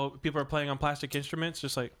together while people are playing on plastic instruments.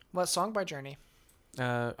 Just like What song by Journey?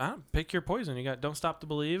 I don't pick your poison. You got "Don't Stop the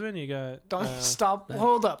Believin'." You got Don't stop.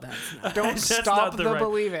 Hold up. Don't That's stop not the the right-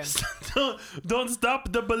 believing. don't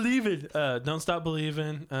stop the believing. Don't stop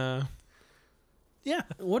believing. Yeah.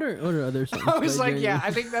 What are other songs? I was by like, Journey? yeah,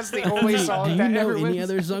 I think that's the only song Do you that know everyone's... any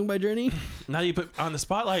other song by Journey? Now you put on the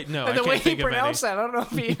spotlight. No, I And the can't way he think of any. pronounced that, I don't know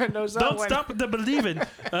if he even knows that Don't one. stop the believing.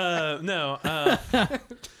 No.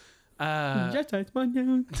 Just I spun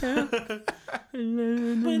down.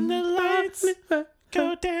 When the lights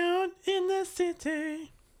go down in the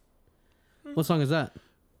city. What song is that?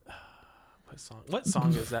 What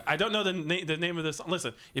song is that? I don't know the name of this song.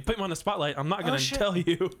 Listen, you put me on the spotlight. I'm not going to shit. tell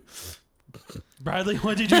you. Bradley,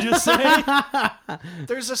 what did you just say?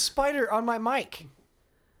 There's a spider on my mic.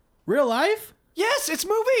 Real life? Yes, it's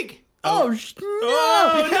moving. Oh, no!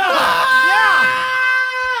 Oh, no!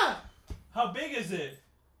 How big is it?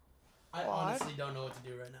 I honestly don't know what to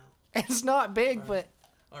do right now. It's not big, but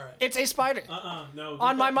All right. it's a spider. No.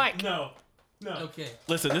 On my mic. No. Okay.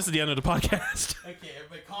 Listen, this is the end of the podcast. Okay,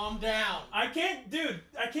 everybody calm down. I can't do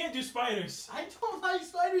spiders. I don't like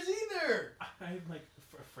spiders either. I'm like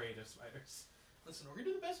afraid of spiders. Listen, we're gonna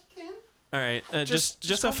do the best we can. All right, just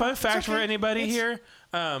just a hold fun on. It's fact for okay. anybody It's- here.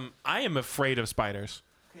 I am afraid of spiders.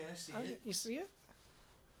 Okay, I see You see it?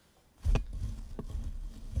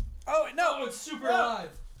 Oh no! it's super alive.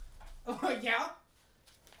 Oh yeah.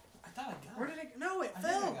 I thought I got Where it. did it? No, it I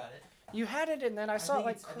think I fell. got it. You had it, and then I saw it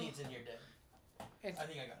like. I think it's in here dead. It's- I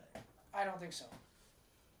think I got it. I don't think so.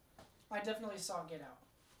 I definitely saw Get Out.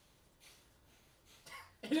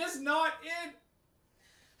 It is not in.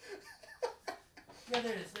 Yeah,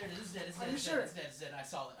 there it is. There it is. It's dead. It's Are dead. you It's sure? dead. It's dead. It's dead. I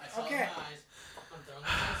saw it. I saw it Okay. with my eyes. I'm throwing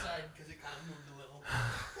this outside because it kind of moved a little.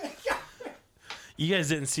 You guys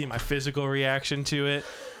didn't see my physical reaction to it,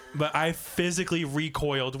 but I physically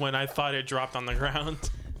recoiled when I thought it dropped on the ground.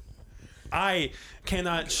 I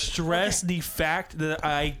cannot stress the fact that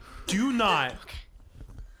I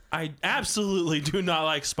absolutely do not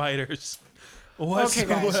like spiders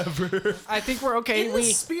whatsoever. I think we're okay. In the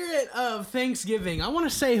spirit of Thanksgiving, I want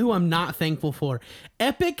to say who I'm not thankful for.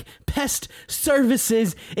 Epic Pest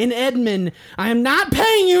Services in Edmond. I am not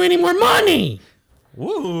paying you any more money.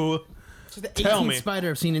 Woo! The Tell 18th me. spider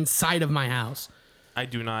I've seen inside of my house. I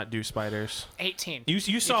do not do spiders. 18. You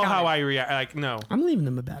saw how counted. I react. Like, no. I'm leaving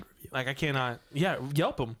them a bad review. Like, I cannot. Yeah,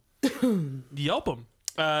 Yelp them. Yelp them.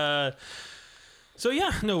 So,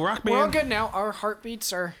 yeah, no, Rock We're all Band. good now. Our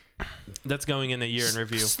heartbeats are That's going in the year in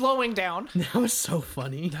review. slowing down. That was so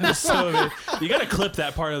funny. So, you got to clip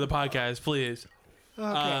that part of the podcast, please.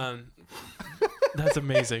 Okay. That's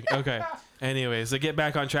amazing. Okay. Anyways, to get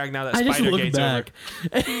back on track now that I just Spider look Gate's back,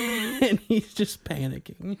 and he's just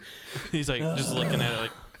panicking. over. He's like just looking at it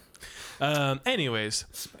like. Anyways,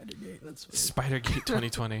 Spidergate. That's funny. Spider Gate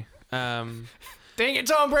 2020. Dang it,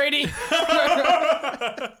 Tom Brady.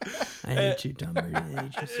 I hate you, Tom Brady. I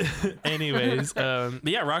hate you so much. Anyways, but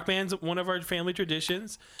yeah, Rock Band's one of our family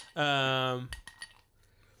traditions.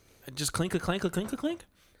 Just clink a clink a clink a clink.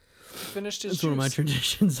 Finished his That's one of my juice.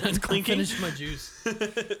 traditions. That's clinking? I finished my juice.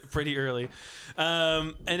 Pretty early.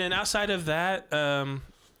 And then outside of that,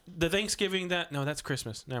 the Thanksgiving that's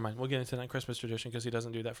Christmas. Never mind. We'll get into that Christmas tradition because he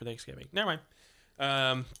doesn't do that for Thanksgiving. Never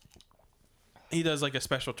mind. He does like a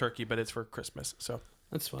special turkey, but it's for Christmas. So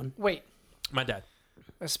That's fun. Wait, my dad,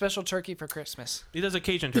 a special turkey for Christmas. he does a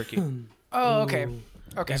Cajun turkey. Oh, okay. Ooh,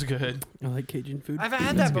 Okay. It's good. I like Cajun food. I've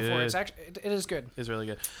had that before. good. It's actually it is good. It's really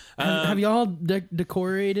good. Have y'all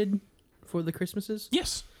decorated for the Christmases?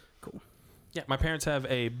 Yes. Cool. Yeah, my parents have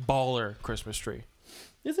a baller Christmas tree.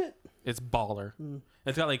 Is it? It's baller. Mm.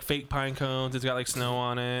 It's got like fake pine cones. It's got like snow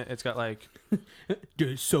on it. It's got like Dude,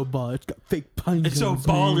 it's so baller. It's got fake pine it's so cones,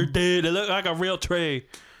 baller, man. dude. It looked like a real tree.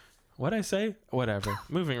 What'd I say? Whatever.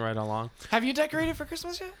 Moving right along. Have you decorated for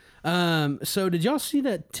Christmas yet? So did y'all see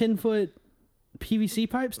that 10-foot PVC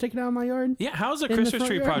pipe sticking out of my yard? Yeah, how's the In the Christmas front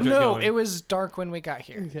tree yard? project No, going? it was dark when we got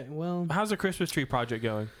here. Okay, well, How's the Christmas tree project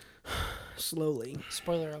going? slowly.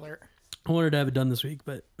 Spoiler alert. I wanted to have it done this week,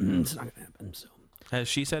 but it's not gonna happen. So Has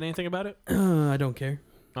she said anything about it? I don't care.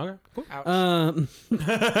 Okay, cool. Ouch.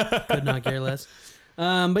 Could not care less.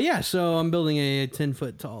 But yeah, so I'm building a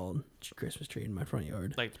 10-foot tall Christmas tree in my front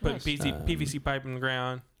yard. Like putting Nice. PVC pipe in the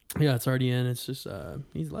ground. Yeah, it's already in. It's just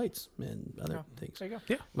needs lights and other Oh. things. There you go.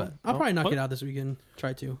 Yeah, But I'll probably knock well, it out this weekend.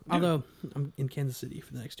 Try to. Although I'm in Kansas City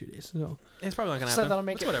for the next 2 days, so it's probably not gonna So happen. that'll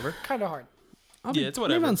make It's it whatever. kind of hard. I'll Yeah, it's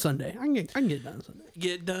whatever. Maybe on Sunday. I can get it done on Sunday.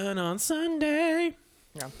 Get done on Sunday.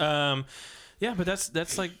 Yeah. Yeah, but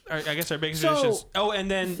that's like I guess our biggest So- traditions. Oh, and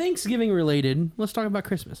then Thanksgiving related. Let's talk about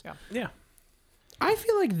Christmas. yeah, I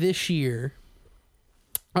feel like this year,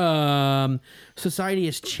 society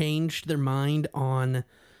has changed their mind on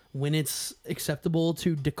when it's acceptable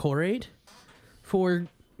to decorate for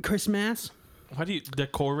Christmas. how do you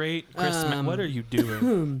decorate Christmas? What are you Hmm.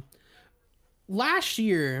 doing? Last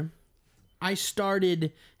year, I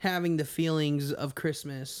started having the feelings of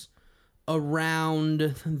Christmas around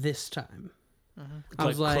this time. I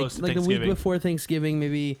was Like like close to the week Thanksgiving. before Thanksgiving,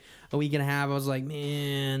 maybe a week and a half. I was like,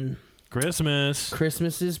 man, Christmas.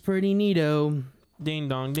 Christmas is pretty neato. Ding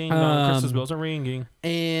dong, ding dong. Christmas bells are ringing.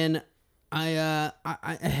 And I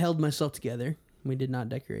held myself together. We did not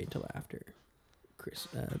decorate till after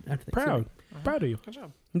Thanksgiving. Proud of you. Good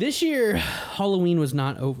job. This year, Halloween was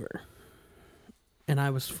not over, and I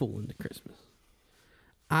was full into Christmas.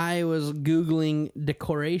 I was Googling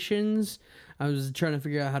decorations. I was trying to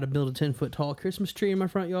figure out how to build a 10-foot tall Christmas tree in my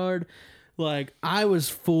front yard. Like, I was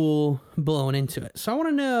full blown into it. So I want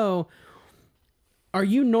to know, are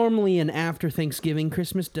you normally an after Thanksgiving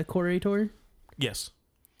Christmas decorator? Yes.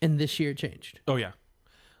 And this year it changed. Oh yeah.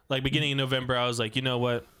 Like beginning of November, I was like, you know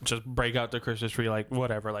what? Just break out the Christmas tree. Like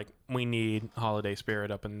whatever. Like we need holiday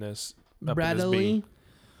spirit up in this. Up in this Bradley? bee.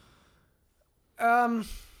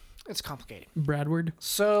 It's complicated. Bradward?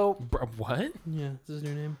 So What? Yeah, this is his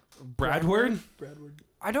new name. Bradward? Bradward.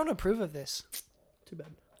 I don't approve of this. Too bad.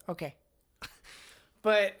 Okay.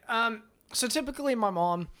 But so typically my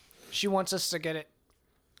mom, she wants us to get it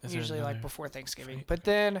Is there usually like another- before Thanksgiving. But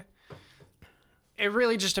then it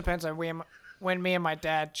really just depends on when me and my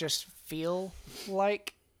dad just feel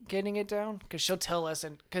like getting it down, because she'll tell us,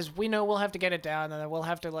 and because we know we'll have to get it down, and then we'll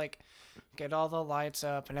have to like get all the lights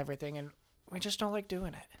up and everything, and we just don't like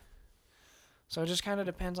doing it. So it just kind of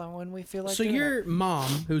depends on when we feel like So doing your it. mom,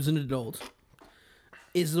 who's an adult,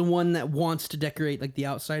 is the one that wants to decorate like the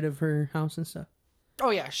outside of her house and stuff. Oh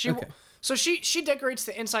yeah, she Okay. so she decorates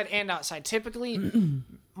the inside and outside. Typically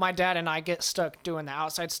my dad and I get stuck doing the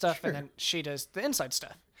outside stuff, Sure. and then she does the inside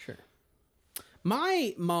stuff. Sure.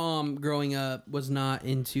 My mom, growing up, was not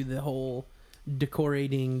into the whole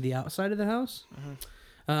decorating the outside of the house.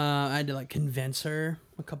 I had to like convince her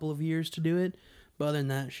a couple of years to do it, but other than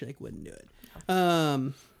that, she like wouldn't do it. Yeah.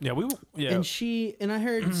 And I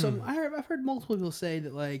heard I've heard multiple people say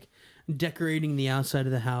that like decorating the outside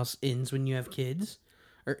of the house ends when you have kids,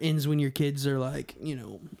 or ends when your kids are like, you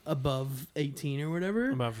know, above 18 or whatever.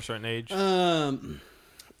 Above a certain age.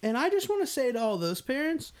 And I just want to say to all those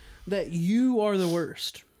parents that you are the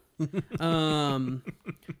worst.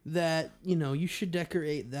 That, you know, you should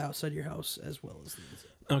decorate the outside of your house as well as the inside.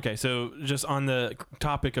 Okay, so just on the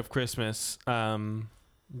topic of Christmas,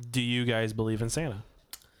 do you guys believe in Santa?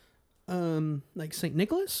 Like St.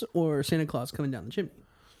 Nicholas or Santa Claus coming down the chimney?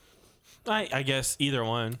 I guess either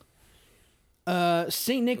one.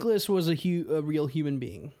 St. Nicholas was a real human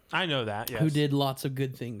being I know that. Yes. who did lots of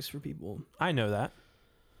good things for people. I know that.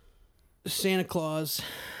 Santa Claus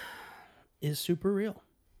is super real.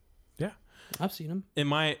 Yeah. I've seen him. In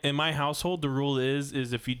my household, the rule is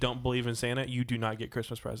if you don't believe in Santa, you do not get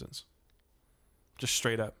Christmas presents. Just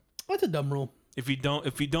straight up. That's a dumb rule. If you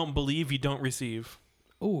don't believe, you don't receive.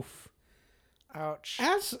 Oof. Ouch.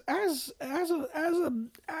 As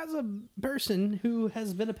a person who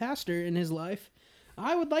has been a pastor in his life,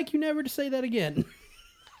 I would like you never to say that again.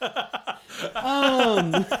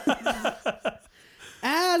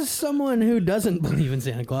 as someone who doesn't believe in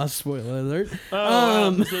Santa Claus, spoiler alert. I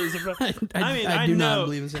mean, I do not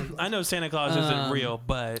believe in Santa Claus. I know Santa Claus isn't real,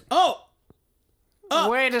 but Oh,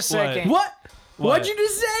 Wait a second. what? What'd you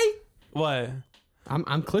just say? what?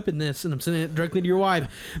 I'm clipping this and I'm sending it directly to your wife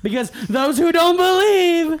because those who don't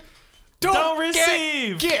believe. Don't get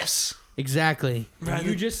receive. gifts. Exactly. Brad-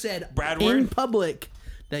 You just said in Bradward? public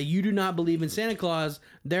that you do not believe in Santa Claus,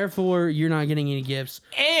 therefore you're not getting any gifts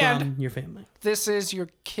And- from your family. This is your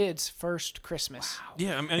kid's first Christmas.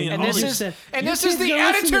 Yeah, I mean, And all this these- is said- and your this is kid's the gonna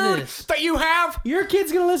listen to attitude this. that you have. Your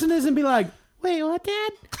kid's gonna listen to this and be like, "Wait, what,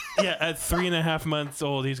 Dad?" yeah, at 3.5 months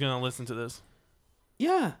old, he's gonna listen to this,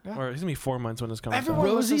 Yeah. or he's gonna be 4 months when this comes Everyone-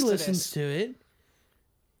 out. Rosie listens to listens this. to it,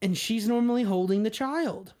 and she's normally holding the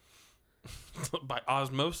child. By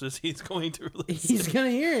osmosis, he's going to release. He's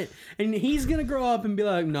gonna hear it, and he's gonna grow up and be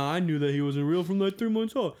like, "Nah, I knew that he wasn't real from like 3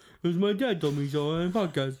 months old. Because my dad told me so on a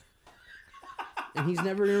podcast." And he's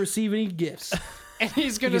never gonna receive any gifts. And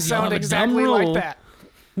he's gonna Because y'all sound have a dumb exactly like rule. that.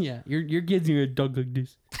 Yeah, your kid's gonna talk like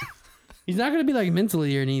this. He's not gonna be like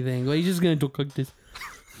mentally or anything, but he's just gonna talk like this.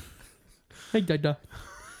 Hey, Dada.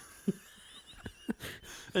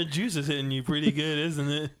 The juice is hitting you pretty good, isn't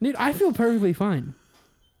it? Dude, I feel perfectly fine.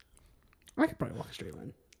 I could probably walk a straight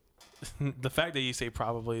line. The fact that you say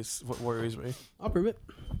probably is what worries me. I'll prove it.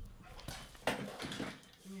 Give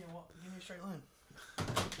me a straight line.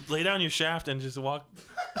 Lay down your shaft and just walk.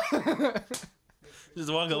 Just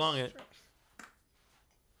walk along it.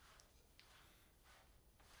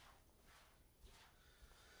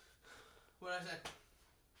 What did I say?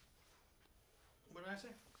 What did I say?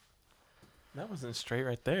 That wasn't straight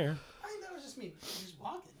right there. I think that was just me just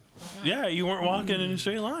walking. Yeah, you weren't walking in a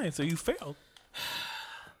straight line, so you failed.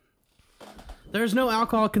 There's no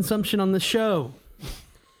alcohol consumption on the show.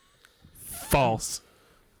 False.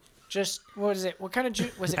 Just what is it? What kind of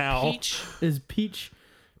juice was it? Ow. Peach It's peach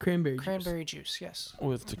cranberry juice. cranberry juice. Yes.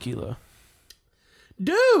 With tequila.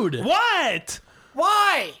 Dude! What?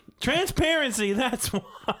 Why? Transparency, that's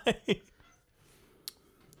why.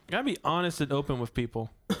 Gotta be honest and open with people.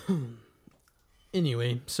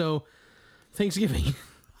 Anyway, so Thanksgiving.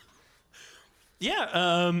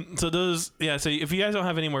 Yeah, so those, yeah, so if you guys don't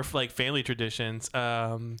have any more like family traditions,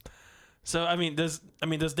 so I mean, does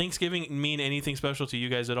Thanksgiving mean anything special to you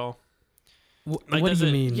guys at all? Like, What does do you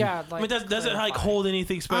it- mean? Yeah. I Like, mean, does it like clarify. hold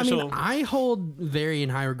anything I special? mean, I hold very in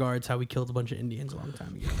high regards how we killed a bunch of Indians a long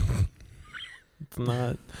time ago. It's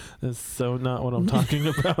not. That's so not what I'm talking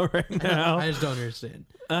about right now. I just don't understand.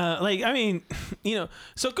 Like, I mean, you know,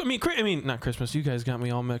 so I mean, not Christmas. You guys got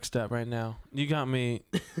me all mixed up right now. You got me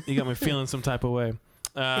feeling some type of way.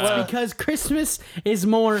 Well- Because Christmas is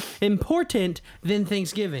more important than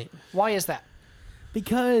Thanksgiving. Why is that?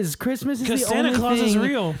 Because Christmas is the Because Santa only Claus thing is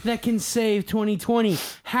real. that can save 2020.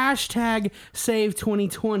 Hashtag save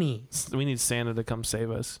 2020. We need Santa to come save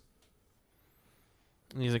us.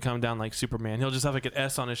 He needs to come down like Superman. He'll just have like an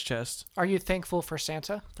S on his chest. Are you thankful for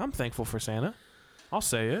Santa? I'm thankful for Santa. I'll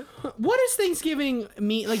say it. What does Thanksgiving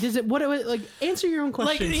mean? Like, does it? What? Like, answer your own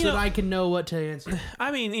question you so know- that I can know what to answer.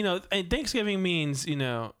 I mean, you know, and Thanksgiving means, you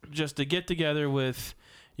know, just to get together with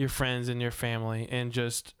your friends and your family and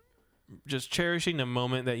just cherishing the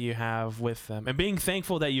moment that you have with them and being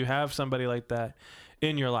thankful that you have somebody like that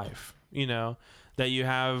in your life, you know, that you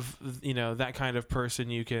have, you know, that kind of person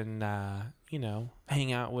you can, you know,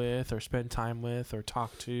 hang out with or spend time with or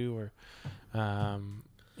talk to or,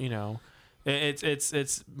 you know,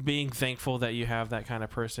 it's being thankful that you have that kind of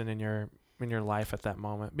person in your life at that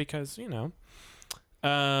moment because, you know,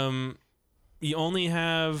 you only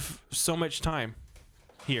have so much time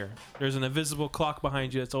here. There's an invisible clock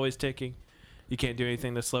behind you that's always ticking. You can't do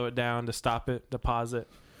anything to slow it down, to stop it, to pause it.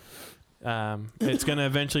 It's going to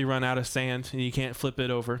eventually run out of sand and you can't flip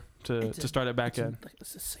it over to start it back in.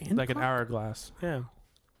 It's a sand Like an clock? hourglass. Yeah.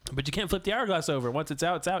 But you can't flip the hourglass over. Once it's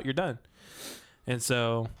out, you're done. And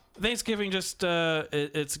so Thanksgiving just,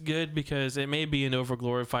 it's good because it may be an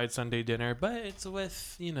overglorified Sunday dinner, but it's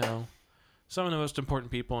with, you know, some of the most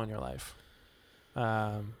important people in your life.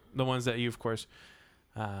 The ones that you, of course,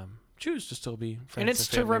 choose to still be friends And it's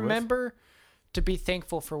to family with. remember to be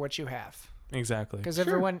thankful for what you have, Exactly. because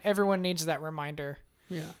Sure. everyone needs that reminder.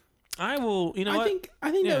 Yeah. I will, you know what?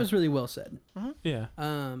 I think Yeah. that was really well said. Yeah.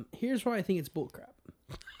 Here's why I think it's bullcrap.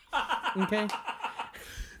 Okay.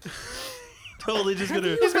 Totally just going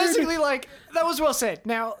He's to... basically like, that was well said.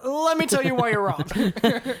 Now let me tell you why you're wrong.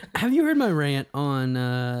 Have you heard my rant on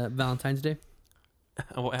Valentine's Day?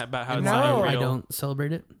 About how it's No. not I real. don't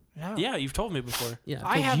celebrate it. No. Yeah, you've told me before. Yeah,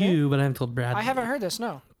 I I told haven't. you, but I haven't told Brad. I haven't heard this.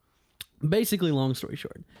 No. Basically, long story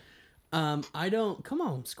short, I don't. Come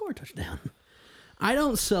on, score a touchdown. I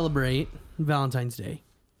don't celebrate Valentine's Day.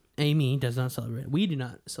 Amy does not celebrate. We do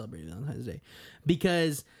not celebrate Valentine's Day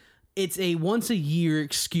because it's a once a year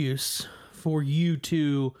excuse for you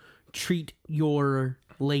to treat your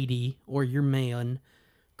lady or your man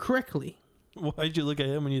correctly. Why'd you look at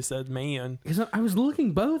him when you said man? Because I was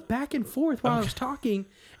looking both back and forth while I was talking,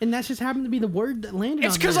 and that just happened to be the word that landed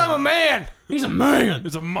It's on because there. I'm a man. He's a man.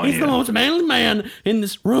 He's a man. He's the most manly man in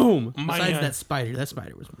this room. Man. Besides that spider. That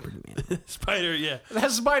spider was pretty manly. Spider, yeah.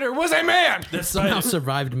 That spider was a man. That Somehow spider.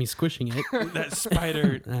 survived me squishing it. That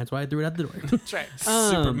spider. And that's why I threw it out the door. That's right.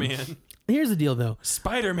 Superman. Here's the deal, though.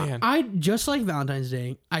 Spider-Man. I just like Valentine's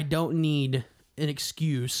Day. I don't need an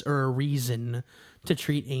excuse or a reason to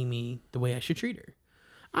treat Amy the way I should treat her.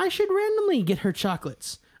 I should randomly get her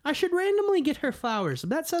chocolates. I should randomly get her flowers.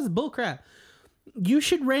 That says bullcrap. You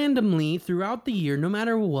should randomly, throughout the year, no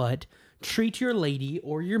matter what, treat your lady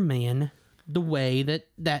or your man the way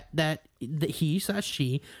that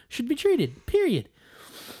he/she should be treated. Period.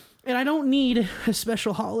 And I don't need a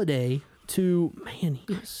special holiday to. Man,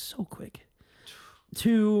 he is so quick.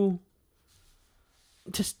 To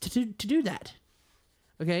do that.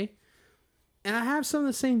 Okay? And I have some of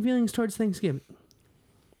the same feelings towards Thanksgiving.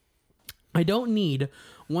 I don't need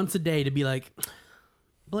once a day to be like,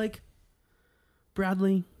 Blake,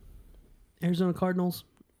 Bradley, Arizona Cardinals,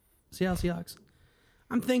 Seattle Seahawks.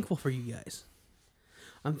 I'm thankful for you guys.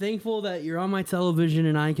 I'm thankful that you're on my television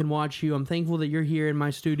and I can watch you. I'm thankful that you're here in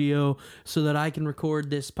my studio so that I can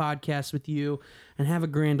record this podcast with you and have a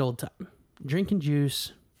grand old time. Drinking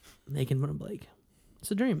juice, making fun of Blake.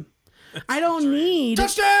 It's a dream. I don't need...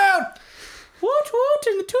 Touchdown! Woot woot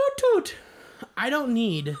and the toot toot. I don't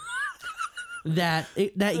need that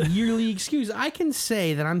yearly excuse. I can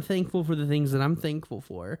say that I'm thankful for the things that I'm thankful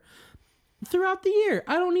for throughout the year.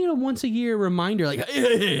 I don't need a once a year reminder like,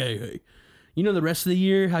 hey. You know the rest of the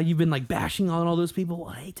year, how you've been like bashing on all those people?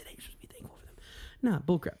 Well, hey, today you're supposed to be thankful for them. Nah,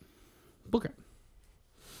 bullcrap.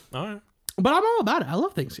 All right. But I'm all about it. I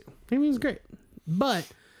love Thanksgiving. Thanksgiving's great. But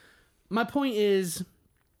my point is,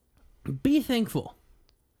 be thankful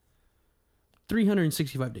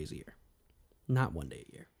 365 days a year, not one day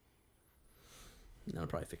a year. That'll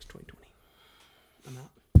probably fix 2020. I'm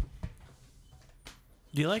out.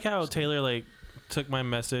 Do you like how Taylor like took my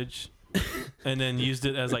message and then used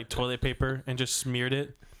it as like toilet paper and just smeared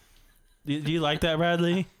it? Do you like that,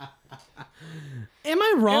 Bradley? Am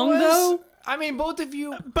I wrong It was- though? I mean, both of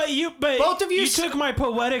you. But Both of you took my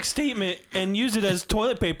poetic statement and used it as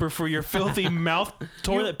toilet paper for your filthy mouth,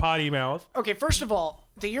 toilet potty mouth. Okay, first of all,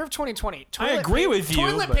 the year of 2020. agree with you,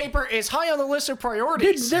 Toilet but- paper is high on the list of Dude,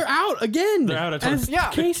 priorities. they're out again. They're out of As Yeah.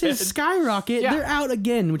 cases skyrocket, Yeah. they're out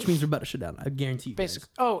again, which means we're about to shut down. I guarantee you. Basic. Guys.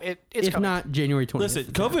 Oh, it's If coming. not January 20th. Listen,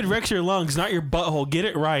 COVID wrecks your lungs, not your butthole. Get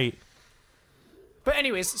it right. But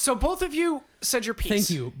anyways, so both of you said your piece. Thank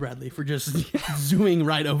you, Bradley, for just zooming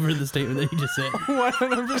right over the statement that you just said.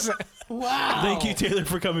 100%. Wow. Thank you, Taylor,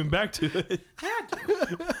 for coming back to it.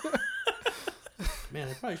 Man,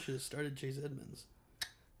 I probably should have started Chase Edmonds.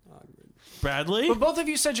 Bradley? But both of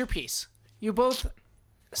you said your piece. You both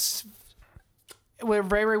were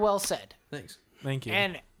very well said. Thanks. Thank you.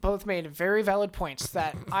 And both made very valid points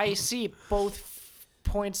that I see both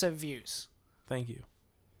points of views. Thank you.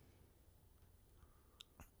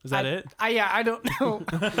 Is that it? I don't know.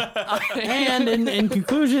 And in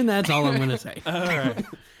conclusion, that's all I'm going to say. All right.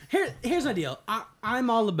 Here's my deal. I'm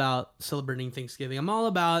all about celebrating Thanksgiving. I'm all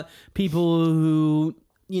about people who,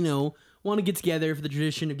 want to get together for the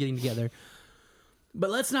tradition of getting together.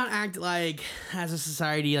 But let's not act like, as a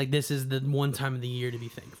society, like this is the one time of the year to be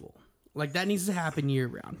thankful. Like, that needs to happen year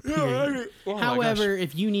round. Period. Oh my However,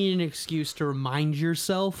 if you need an excuse to remind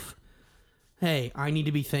yourself, hey, I need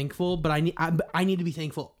to be thankful, but I need to be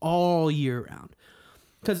thankful all year round.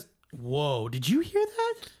 Because, whoa, did you hear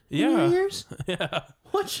that? Yeah. New Year's? Yeah.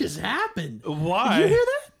 What just happened? Why? Did you hear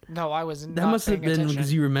that? No, I was not. That must have paying been attention.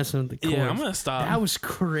 because you were messing with the cords. Yeah, I'm gonna stop. That was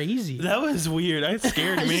crazy. That was weird. That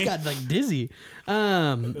scared I me. just got like dizzy.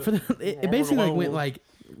 It basically like went like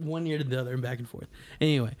one ear to the other and back and forth.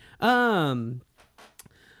 Anyway,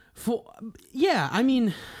 yeah, I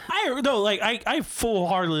mean, I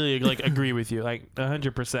full-heartedly like agree with you, like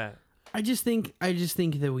 100%. I just think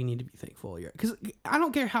that we need to be thankful here because I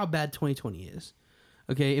don't care how bad 2020 is,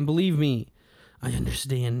 okay. And believe me, I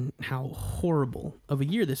understand how horrible of a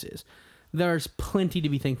year this is. There's plenty to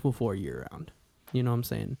be thankful for year round. You know what I'm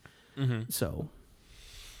saying? Mm-hmm. So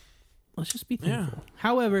let's just be thankful.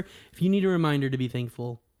 However, if you need a reminder to be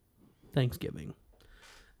thankful, Thanksgiving,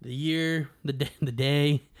 the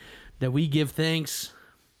day that we give thanks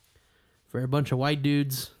for a bunch of white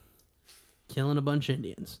dudes killing a bunch of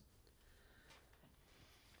Indians.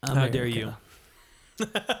 How dare you?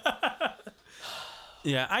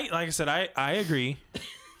 Yeah, like I said, I agree.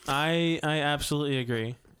 I absolutely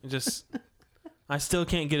agree. Just I still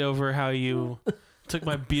can't get over how you took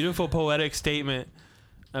my beautiful poetic statement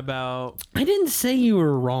about. I didn't say you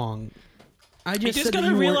were wrong. I just said that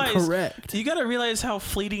you weren't correct. You gotta realize how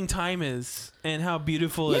fleeting time is and how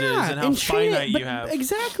beautiful it is and how treat finite it, you have.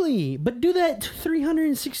 Exactly. But do that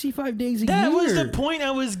 365 days a year. That was the point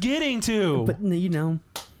I was getting to. But no,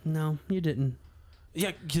 you didn't.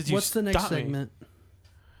 Yeah, because you. What's the next segment?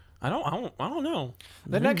 I don't know.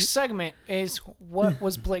 The next segment is what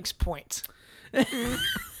was Blake's point? is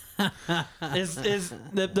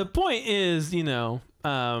the point is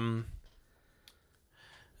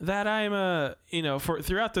that I'm for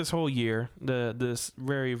throughout this whole year, this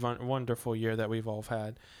very wonderful year that we've all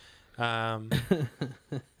had,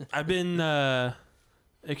 I've been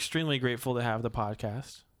extremely grateful to have the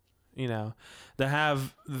podcast. To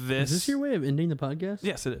have this. Is this your way of ending the podcast?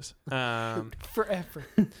 Yes, it is. Forever.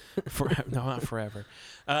 No, not forever.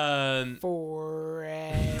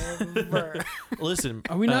 Forever. Listen,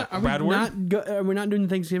 are we not? Are we not doing the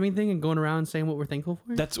Thanksgiving thing and going around saying what we're thankful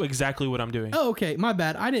for? That's exactly what I'm doing. Oh, okay. My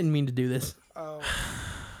bad. I didn't mean to do this. Oh.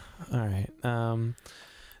 All right.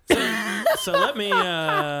 So let me.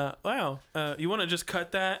 You want to just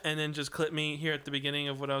cut that and then just clip me here at the beginning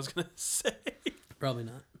of what I was gonna say? Probably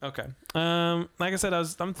not. Okay. Like I said,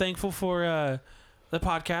 I'm thankful for the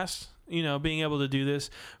podcast. Being able to do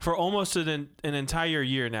this for almost an entire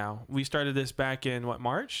year now. We started this back in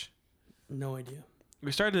March? No idea.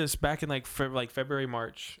 We started this back in February,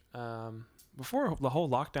 March, before the whole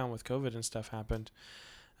lockdown with COVID and stuff happened.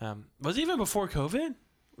 Was it even before COVID?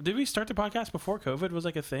 Did we start the podcast before COVID was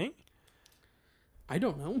a thing? I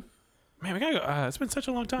don't know. Man, we gotta go. It's been such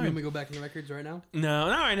a long time. You want me to go back in the records right now? No,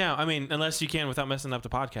 not right now. I mean, unless you can without messing up the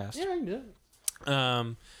podcast. Yeah, I can do it.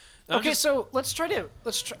 Okay, so let's try.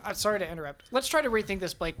 Sorry to interrupt. Let's try to rethink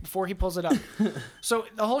this, Blake, before he pulls it up. So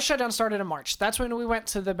the whole shutdown started in March. That's when we went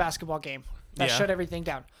to the basketball game. That shut everything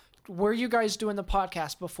down. Were you guys doing the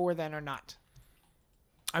podcast before then or not?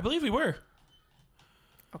 I believe we were.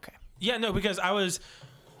 Okay. Yeah, no, because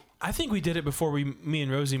I think we did it before me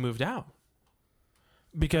and Rosie moved out.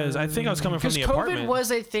 Because I think I was coming from the apartment. COVID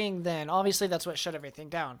was a thing then. Obviously, that's what shut everything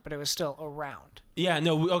down, but it was still around. Yeah,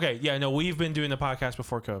 no, okay. Yeah, no, we've been doing the podcast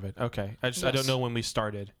before COVID. Okay. I don't know when we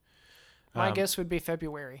started. My guess would be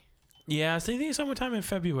February. Yeah, I think sometime in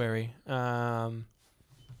February. I'd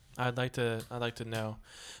like to know.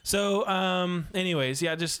 So, anyways,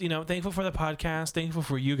 yeah, just, thankful for the podcast. Thankful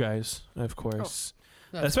for you guys, of course.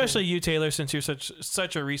 Oh, especially you, Taylor, since you're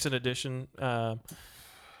such a recent addition.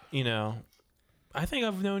 I think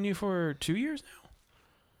I've known you for 2 years now.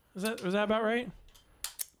 Was that about right?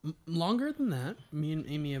 Longer than that. Me and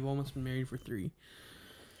Amy have almost been married for 3.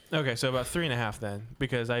 Okay, so about 3.5 then,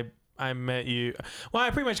 because I met you. Well, I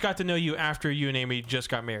pretty much got to know you after you and Amy just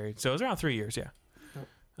got married, so it was around 3 years. Yeah.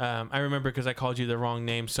 I remember because I called you the wrong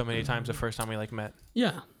name so many times the first time we met.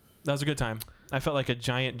 Yeah. That was a good time. I felt like a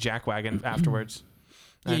giant jackwagon afterwards.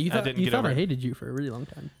 Yeah, you thought I hated you for a really long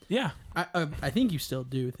time. Yeah. I think you still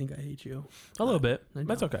do think I hate you. A little bit.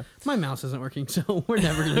 That's okay. My mouse isn't working, so we're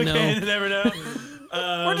never going to know. Okay, never know.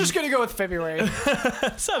 We're just going to go with February.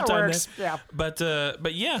 Sometime works. Yeah. But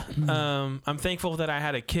yeah, I'm thankful that I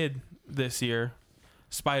had a kid this year, in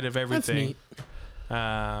spite of everything.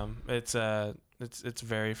 That's neat. It's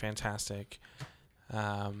very fantastic.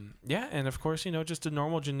 Yeah, and of course, just a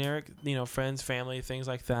normal generic, friends, family, things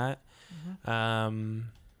like that. Mm-hmm.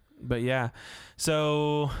 But yeah,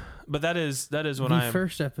 but that is what the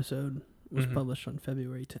first episode was published on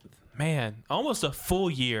February 10th. Man, almost a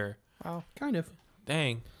full year. Wow. Kind of.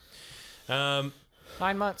 Dang. 9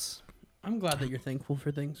 months. I'm glad that you're thankful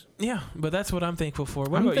for things. Yeah, but that's what I'm thankful for.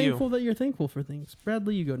 What I'm about you? thankful that you're thankful for things.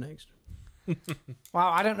 Bradley, you go next.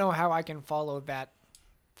 Wow, I don't know how I can follow that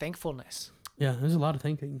thankfulness. Yeah, there's a lot of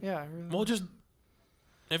thanking. Yeah. Really. Well, just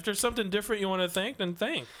if there's something different you want to thank, then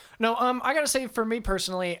thank. No, I gotta say for me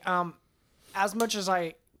personally, as much as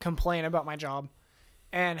I complain about my job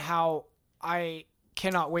and how I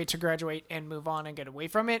cannot wait to graduate and move on and get away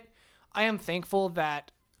from it, I am thankful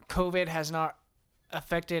that COVID has not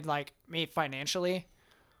affected me financially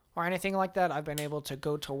or anything like that. I've been able to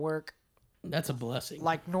go to work. That's a blessing.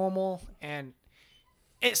 Like normal, and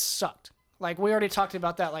it sucked. We already talked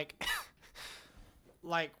about that.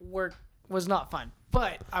 Work was not fun,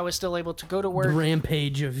 but I was still able to go to work. The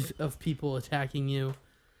rampage of people attacking you.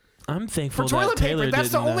 I'm thankful for toilet that Taylor paper. That's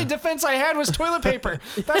the only defense I had was toilet paper.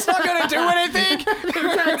 That's not going to do anything.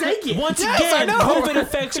 You're trying to take it. Once again, COVID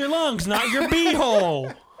affects your lungs, not your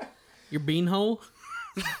beehole. Your beanhole?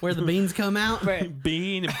 where the beans come out. But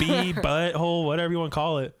Bean, bee, butthole, whatever you want to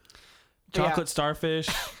call it. Yeah. Chocolate starfish,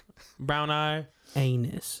 brown eye,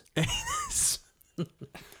 Anus.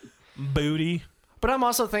 booty. but I'm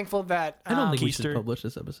also thankful that I don't think we should Keister. publish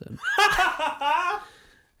this episode.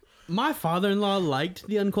 My father-in-law liked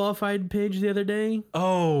the unqualified page the other day,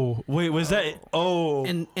 Oh, wait, was that? Oh.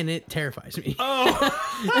 and it terrifies me.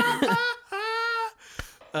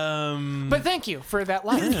 But thank you for that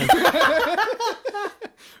like.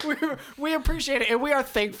 we appreciate it, and we are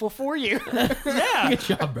thankful for you. Yeah. Good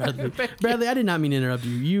job, Bradley. Bradley, I did not mean to interrupt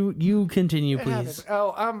you. You continue, It please.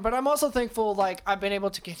 happens. But I'm also thankful, like, I've been able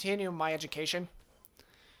to continue my education.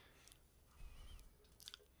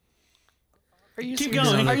 Are you Keep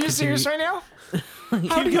serious? going. Are you serious right now?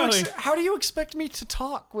 Keep going. How do you expect me to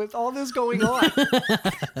talk with all this going on?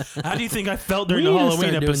 How do you think I felt We during need the to Halloween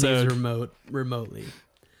start doing these episode? remotely.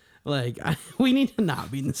 Like, we need to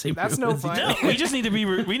not be in the same That's room no as each fun. No, we just need to be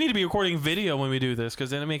we need to be recording video when we do this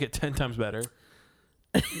because then it'll make it 10 times better.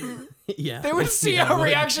 Yeah. They would see Yeah, our would.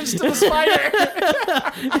 reactions to the spider.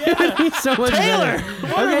 It would be so much Taylor, better.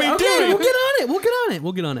 what are we doing? We'll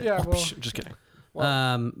get on it. Yeah, well, Psh, just kidding.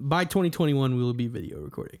 By 2021, we will be video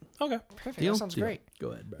recording. Okay. perfect. Deal? That sounds Deal. great.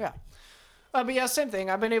 Go ahead, bro. Yeah. But yeah, same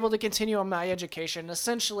thing. I've been able to continue on my education.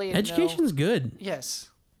 Essentially, Education's good. Yes.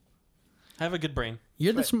 I have a good brain.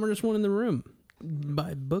 You're the smartest one in the room.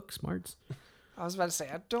 By book smarts. I was about to say,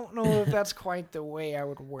 I don't know if that's quite the way I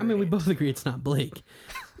would word I mean, we it. both agree it's not Blake.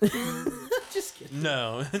 Just kidding.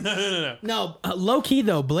 No. No. No, low key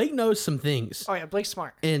though, Blake knows some things, Oh yeah, Blake's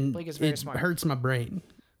smart. and Blake is very it smart. hurts my brain.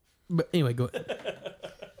 But anyway, go ahead.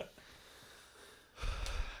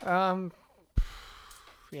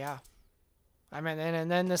 Yeah. I mean, and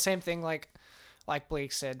then the same thing, like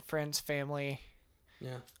Blake said, friends, family,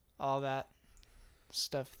 Yeah. all that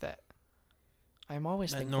stuff that I'm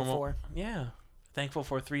always That thankful normal. for. Yeah. Thankful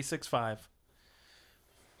for 365.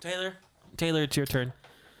 Taylor, it's your turn.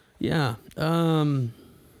 Yeah.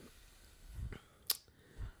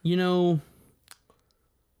 You know,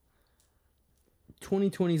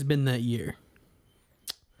 2020's been that year.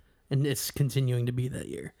 And it's continuing to be that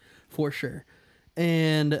year, for sure.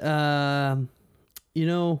 And, you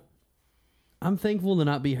know, I'm thankful to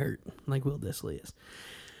not be hurt like Will Disley is.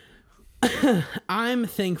 I'm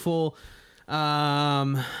thankful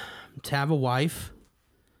to have a wife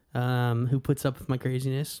who puts up with my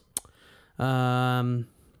craziness. I'm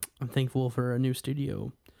thankful for a new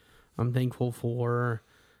studio. I'm thankful for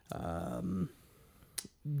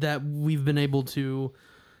that we've been able to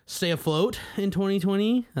stay afloat in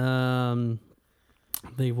 2020. I'm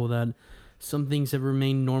thankful that some things have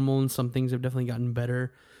remained normal and some things have definitely gotten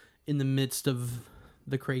better in the midst of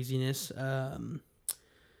the craziness.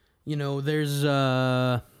 You know, there's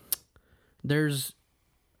about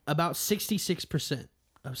 66%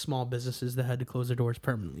 of small businesses that had to close their doors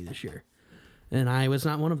permanently this year. And I was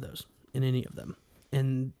not one of those in any of them.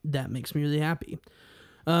 And that makes me really happy.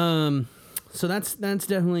 So that's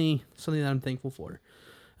definitely something that I'm thankful for.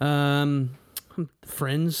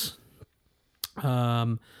 Friends.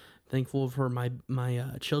 Thankful for my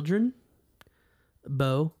children,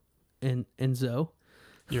 Bo and Zoe.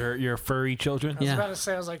 Your furry children. I was Yeah. about to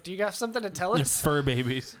say, I was like, do you have something to tell Your us? fur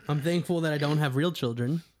babies. I'm thankful that I don't have real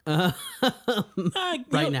children. Right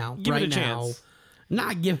Right now. Give right it a now. chance.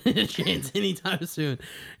 Not giving it a chance anytime soon.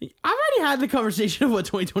 I've already had the conversation of what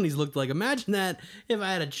 2020's looked like. Imagine that if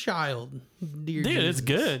I had a child. Dear Dude, it's Jesus.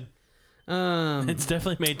 good. It's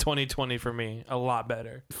definitely made 2020 for me a lot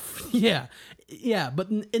better. Yeah. Yeah. But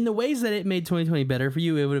in the ways that it made 2020 better for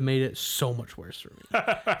you, it would have made it so much worse for me.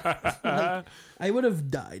 Like, I would have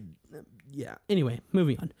died. Yeah. Anyway,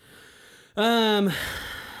 moving on.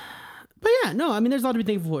 But yeah, no, I mean, there's a lot to be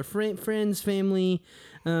thankful for. Friends, family,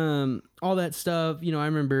 all that stuff. You know, I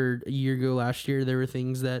remember a year ago, last year, there were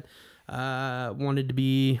things that wanted to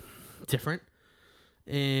be different,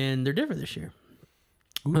 and they're different this year.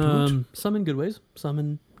 Some in good ways, some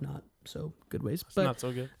in not so good ways. But Not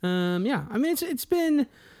so good. yeah, I mean, it's been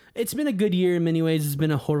a good year in many ways. It's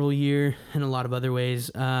been a horrible year in a lot of other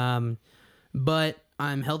ways. But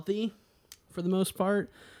I'm healthy for the most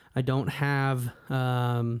part. I don't have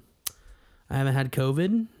I haven't had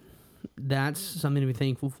COVID. That's something to be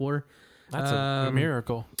thankful for. That's a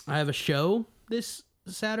miracle. I have a show this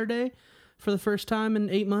Saturday for the first time in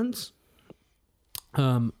 8 months.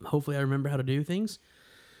 Hopefully I remember how to do things.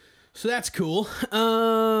 So that's cool.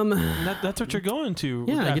 That's what you're going to.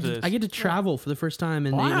 Yeah, after this. I get to travel for the first time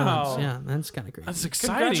in 8 Wow. months. Yeah, that's kind of crazy. That's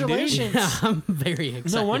exciting, dude. Congratulations. Yeah, I'm very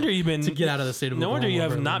excited. No wonder you've been to get out of the state of No wonder Oklahoma you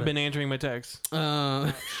for have a not little been answering my texts. bit.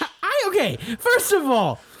 Okay, first of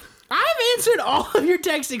all, I've answered all of your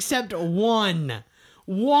texts except one.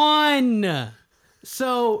 1.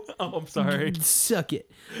 So Oh, I'm sorry. suck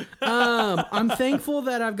it. I'm thankful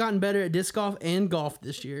that I've gotten better at disc golf and golf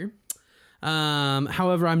this year.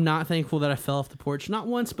 However, I'm not thankful that I fell off the porch not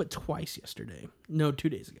once but twice yesterday. No, 2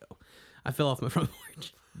 days ago. I fell off my front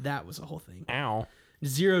porch. That was a whole thing. Ow.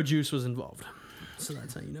 Zero juice was involved. So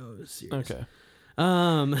that's how you know it was serious. Okay.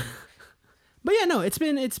 But yeah, no, it's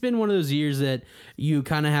been one of those years that you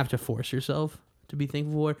kind of have to force yourself to be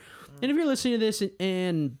thankful for. And if you're listening to this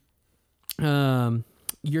and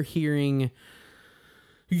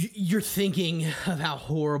you're thinking of how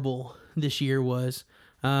horrible this year was,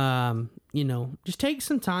 just take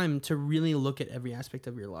some time to really look at every aspect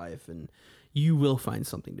of your life, and you will find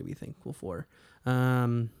something to be thankful for.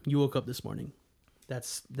 You woke up this morning.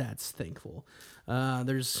 That's thankful.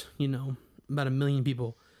 There's, about 1 million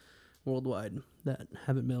people worldwide that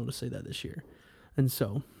haven't been able to say that this year. And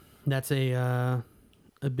so that's a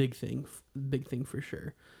big thing for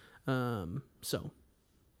sure. So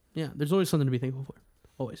yeah, there's always something to be thankful for.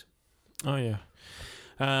 Always. Oh yeah.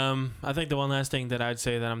 I think the one last thing that I'd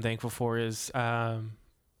say that I'm thankful for is,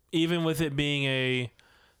 even with it being a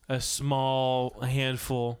small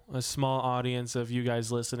handful, a small audience of you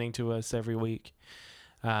guys listening to us every week,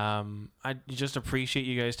 I just appreciate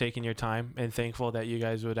you guys taking your time, and thankful that you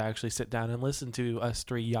guys would actually sit down and listen to us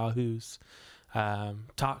three yahoos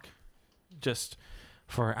talk just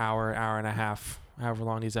for an hour and a half, however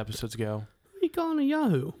long these episodes go. Who are you calling a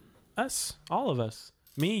Yahoo? Us, all of us.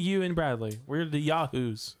 Me, you, and Bradley. We're the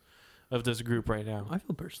yahoos of this group right now. I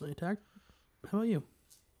feel personally attacked. How about you?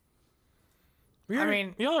 I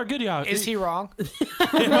mean, y'all are good yahoos. is he wrong?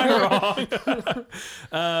 Am I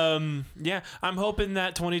wrong? Yeah, I'm hoping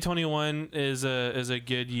that 2021 is a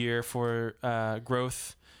good year for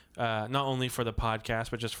growth, not only for the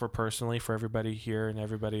podcast, but just for personally, for everybody here and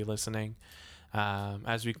everybody listening.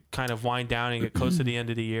 As we kind of wind down and get close to the end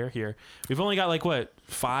of the year here, we've only got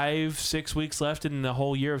 5-6 weeks left in the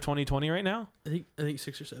whole year of 2020 right now. I think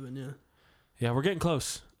 6 or 7. Yeah. Yeah, we're getting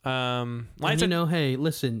close. And hey,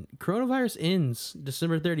 listen, coronavirus ends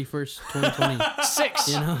December 31st, 2020. 6.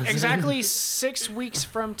 Exactly. Exactly 6 weeks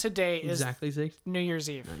from today is Exactly 6. New Year's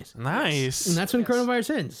Eve. Nice. And that's when Yes.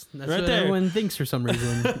 coronavirus ends. That's Right what there. everyone thinks for some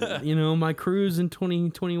reason. My cruise in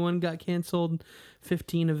 2021 got canceled.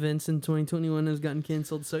 15 events in 2021 has gotten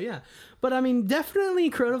canceled. So yeah, but I mean,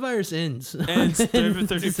 definitely coronavirus ends. Ends December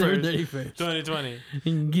 31st, December 31st. 2020. You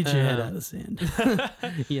can get your head out of the sand.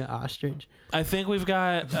 Yeah, ostrich. I think we've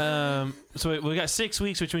got so we got 6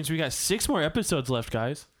 weeks, which means we got 6 more episodes left,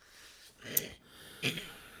 guys.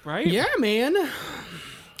 Right? Yeah, man.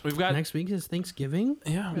 We've got Next week is Thanksgiving.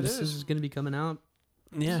 yeah, This is going to be coming out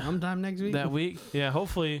sometime next week. that week. Yeah,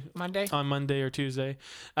 hopefully Monday. on Monday or Tuesday.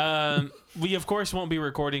 We of course won't be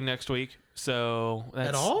recording next week, so that's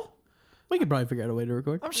At all? We could probably figure out a way to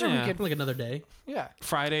record. I'm sure Yeah. we could. Like another day. Yeah.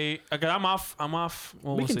 Friday. Okay, I'm off. Well,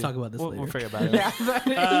 We we'll can see. talk about this We'll later. figure about it. Yeah. That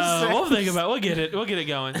is We'll think about it. We'll get it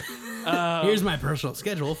going. Here's my personal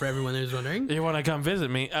schedule for everyone who's wondering. You want to come visit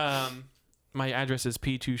me? My address is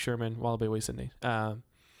P2 Sherman, Wallaby Way, Sydney.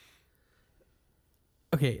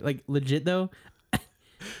 Okay, legit though.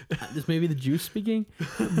 This may be the juice speaking,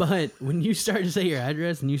 but when you started to say your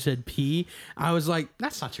address and you said P, I was like,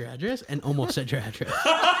 "That's not your address," and almost said your address.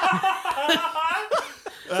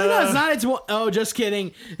 No, it's not. It's just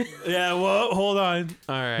kidding. Yeah, well, hold on.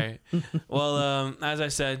 All right. Well, as I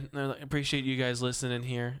said, I appreciate you guys listening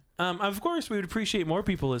here. Of course, we would appreciate more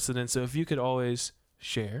people listening. So if you could always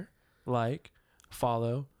share,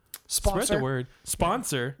 follow, Sponsor. spread the word,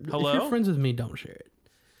 sponsor. If Hello. you're friends with me, don't share it.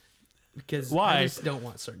 Because Why? I just don't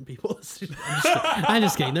want certain people. I'm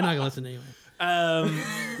just kidding. They're not gonna listen anyway.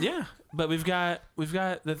 Yeah, but we've got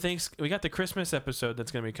the Christmas episode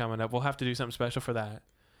that's gonna be coming up. We'll have to do something special for that,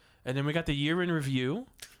 and then we got the year in review,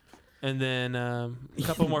 and then a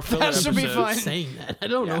couple more filler That should be episodes. fun. Saying that, I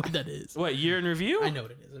don't know what that is. What, year in review? I know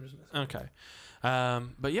what it is. I'm just messing. Okay.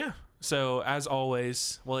 But yeah, so as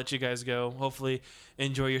always, we'll let you guys go. Hopefully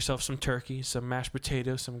enjoy yourself some turkey, some mashed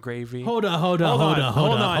potatoes, some gravy. Hold on. Hold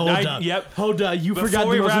on. Yep. Hold on. You Before forgot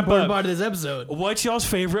we the most wrap important up, part of this episode. What's y'all's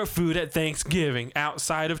favorite food at Thanksgiving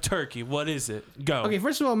outside of turkey? What is it? Go. Okay,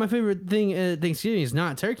 first of all, my favorite thing at Thanksgiving is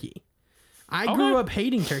not turkey. I grew up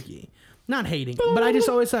hating turkey. Not hating, but I just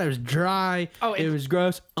always thought it was dry. Oh, it was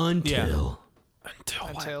gross until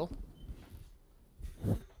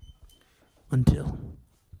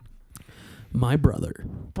my brother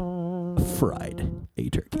fried a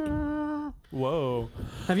turkey. Whoa.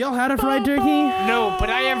 Have y'all had a fried turkey? No, but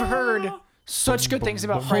I have heard such good things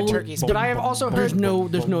about fried turkeys. But I have also There's heard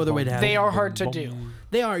no other way to have they it. are hard to do.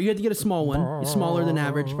 They are. You have to get a small one. It's smaller than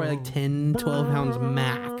average, probably 10, 12 pounds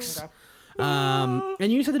max. Okay.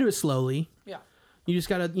 And you just have to do it slowly. Yeah. You just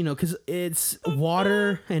gotta, because it's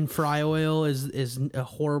water and fry oil is a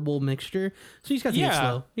horrible mixture. So you just gotta take it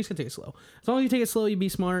slow. You just gotta take it slow. As long as you take it slow, you be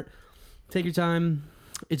smart. Take your time.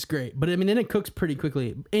 It's great. But I mean, then it cooks pretty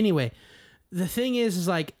quickly. Anyway, the thing is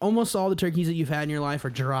like almost all the turkeys that you've had in your life are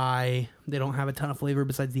dry. They don't have a ton of flavor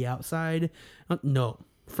besides the outside. No.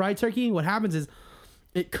 Fried turkey, what happens is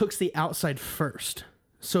it cooks the outside first.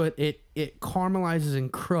 So it caramelizes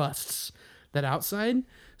and crusts that outside.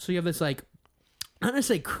 So you have this like, not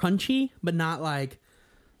necessarily crunchy, but not like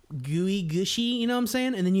gooey, gushy, you know what I'm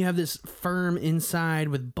saying? And then you have this firm inside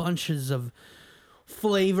with bunches of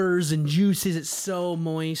flavors and juices. It's so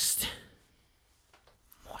moist.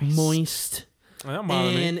 Moist. Well, that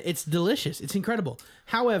bothered me. And it's delicious. It's incredible.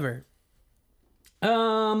 However, like,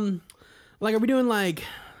 are we doing like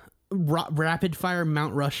rapid fire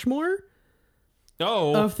Mount Rushmore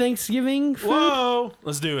Oh. of Thanksgiving food? Whoa.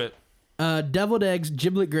 Let's do it. Deviled eggs,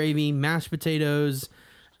 giblet gravy, mashed potatoes,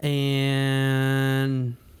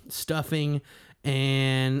 and stuffing,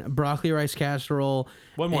 and broccoli rice casserole.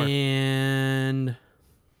 One more. And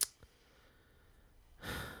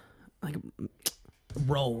like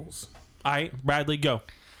rolls. All right, Bradley, go.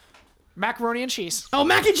 Macaroni and cheese. Oh,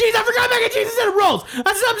 mac and cheese! I forgot mac and cheese instead of rolls.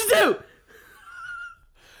 That's a substitute.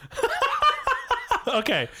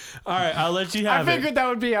 Okay. All right, I'll let you I have it. figured that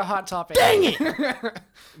would be a hot topic. Dang it!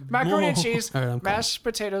 Macaroni and Whoa. cheese, All right, I'm calm. mashed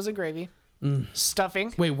potatoes and gravy,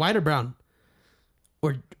 stuffing. Wait, white or brown?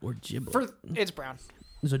 Or giblet? It's brown.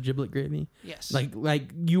 So giblet gravy. Yes.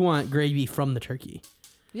 Like you want gravy from the turkey.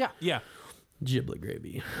 Yeah. Yeah. Giblet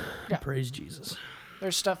gravy. Yeah. Praise Jesus.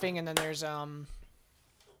 There's stuffing, and then there's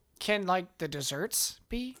Can like the desserts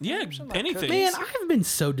be? Yeah, Something like anything. cookies? Man, I've been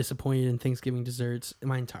so disappointed in Thanksgiving desserts in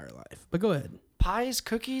my entire life. But go ahead. Pies,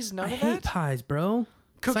 cookies, none I of hate that. pies, bro.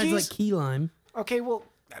 Besides Cookies? like key lime. Okay, well,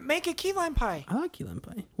 make a key lime pie. I like key lime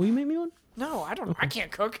pie. Will you make me one? No, I don't. I can't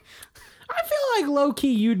cook. I feel like low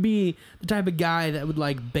key you'd be the type of guy that would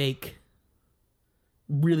like bake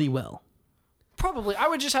really well. Probably, I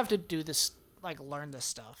would just have to do this, like learn this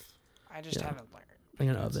stuff. I just haven't learned. Like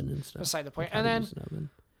an oven and stuff. Beside the point. I'd And use an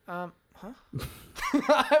oven.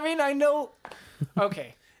 I mean, I know.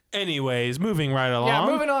 Okay. Anyways, moving right along. Yeah,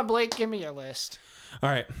 moving on. Blake, give me your list. All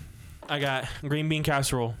right. I got green bean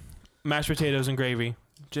casserole, mashed potatoes and gravy,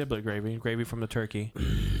 giblet gravy from the turkey,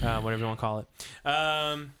 whatever you want to call it.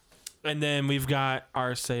 And then we've got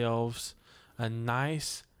ourselves a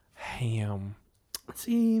nice ham.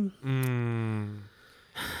 See, Mm.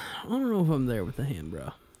 I don't know if I'm there with the ham,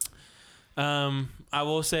 bro. I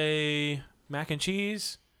will say mac and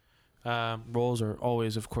cheese. Rolls are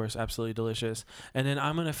always, of course, absolutely delicious. And then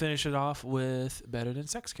I'm going to finish it off with better than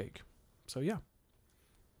sex cake. So, yeah.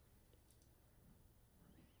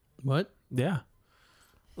 What? Yeah.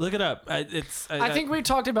 Look it up. I think we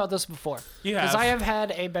talked about this before. you Because have. I have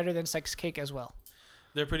had a better than sex cake as well.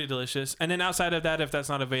 They're pretty delicious. And then outside of that, if that's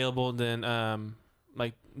not available, then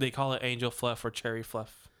like they call it angel fluff or cherry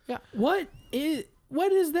fluff. What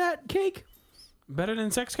is that cake? Better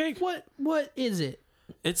than sex cake? What is it?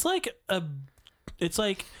 It's like it's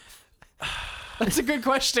That's a good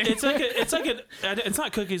question. it's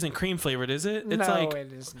not cookies and cream flavored, is it? It's no, like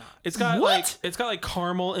it is not. it's got What? it's got like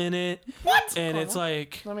caramel in it. What? And it's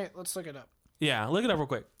like Let's look it up. yeah, look it up real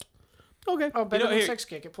quick. Okay. Oh, better know, than here- sex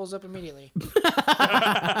cake. It pulls up immediately.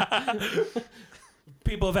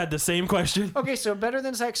 People have had the same question. Okay, so better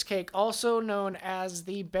than sex cake, also known as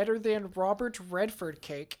the better than Robert Redford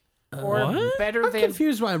cake, or what? better I'm than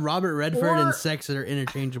confused why Robert Redford Or- and sex are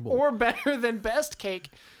interchangeable. or better than best cake,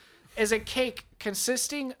 is a cake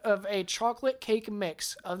consisting of a chocolate cake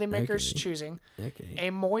mix of the maker's Okay. choosing, okay.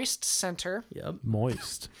 a moist center, Yep.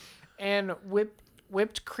 Moist. and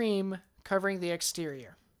whipped cream covering the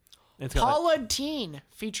exterior. It's got like, Paula Deen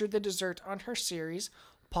featured the dessert on her series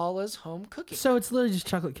Paula's Home Cooking. So it's literally just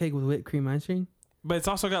chocolate cake with whipped cream icing. but it's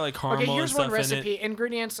also got like caramel Okay, and here's stuff one in it. recipe.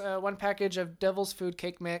 Ingredients: 1 package of Devil's Food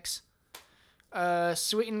cake mix,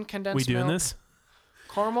 sweetened condensed We doing milk, this?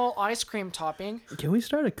 caramel ice cream topping, Can we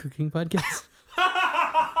start a cooking podcast?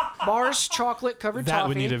 Mars chocolate covered That toffee,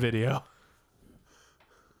 would need a video.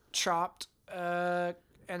 chopped, and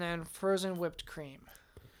then frozen whipped cream.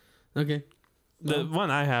 Okay. The one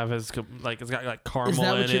I have is like it's got like caramel that in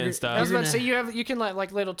what it you're- I and was stuff. You're about to say gonna- you can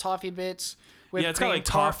like little toffee bits. With Yeah, it's got, like,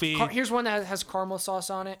 toffee. Here's one that has caramel sauce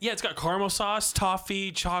on it. Yeah, it's got caramel sauce,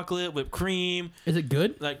 toffee, chocolate, whipped cream, Is it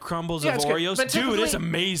good? like crumbles Yeah, of it's good. Oreos. But Dude, it's typically-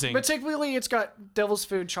 amazing. But typically, it's got Devil's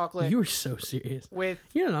Food chocolate You were so serious. with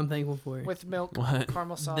You know what I'm thankful for? milk, What?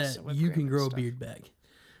 caramel sauce. that and whipped you cream can and grow a stuff. beard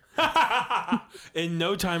back. In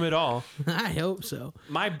no time at all. I hope so.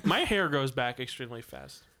 My hair grows back extremely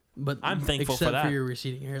fast. But I'm thankful for except that. for your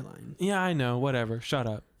receding hairline. Yeah, I know. Whatever. Shut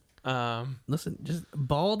up. Listen, just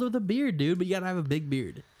bald with a beard, dude. But you gotta have a big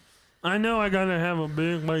beard. I know I gotta have a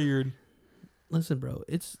big beard. Listen, bro.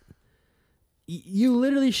 You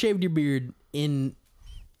literally shaved your beard in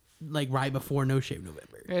like right before No Shave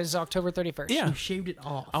November. It is October 31st. Yeah. You shaved it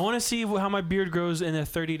off. I want to see how my beard grows in a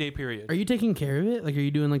 30-day period. Are you taking care of it? Like, are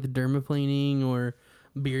you doing like the dermaplaning or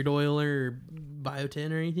beard oil or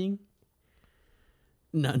biotin or anything?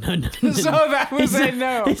 No. So that was a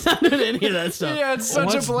no. He's not doing any of that stuff. Yeah, it's such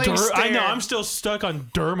What's a blank stare. I know. I'm still stuck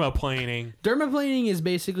on dermaplaning. Dermaplaning is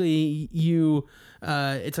basically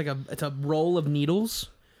it's a roll of needles,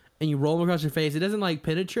 and you roll them across your face. It doesn't like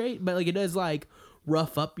penetrate, but like it does like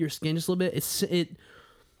rough up your skin just a little bit.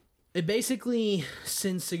 It basically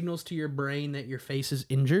sends signals to your brain that your face is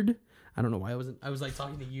injured. I don't know why I was like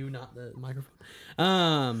talking to you, not the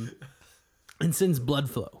microphone. And sends blood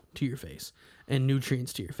flow to your face and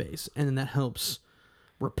nutrients to your face, and then that helps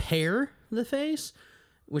repair the face,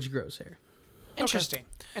 which grows hair. Interesting.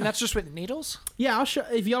 And that's just with needles? Yeah, I'll show.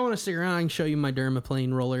 If y'all want to stick around, I can show you my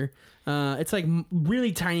dermaplane roller. It's like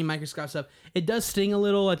really tiny microscope stuff. It does sting a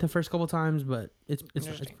little at the first couple times, but it's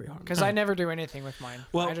pretty hard. Because I never do anything with mine.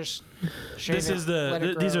 Well, I just shave This it, is let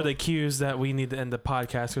it these are grow. the cues that we need to end the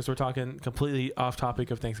podcast because we're talking completely off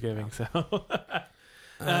topic of Thanksgiving. So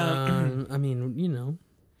I mean, you know.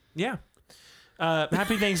 yeah.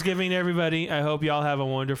 Happy Thanksgiving, everybody. I hope y'all have a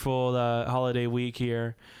wonderful holiday week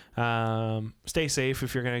here. Stay safe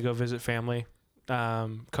if you're going to go visit family.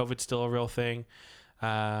 COVID's still a real thing.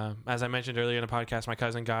 As I mentioned earlier in the podcast, my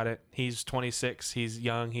cousin got it. He's 26. He's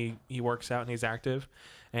young. He works out and he's active.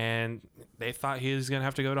 And they thought he was going to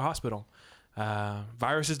have to go to hospital.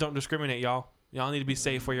 Viruses don't discriminate, y'all. Y'all need to be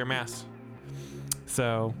safe. Wear your masks.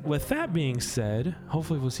 So with that being said,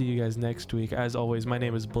 hopefully we'll see you guys next week. As always, my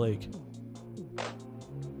name is Blake.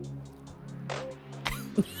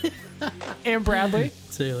 And Bradley.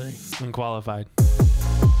 See you later. Unqualified.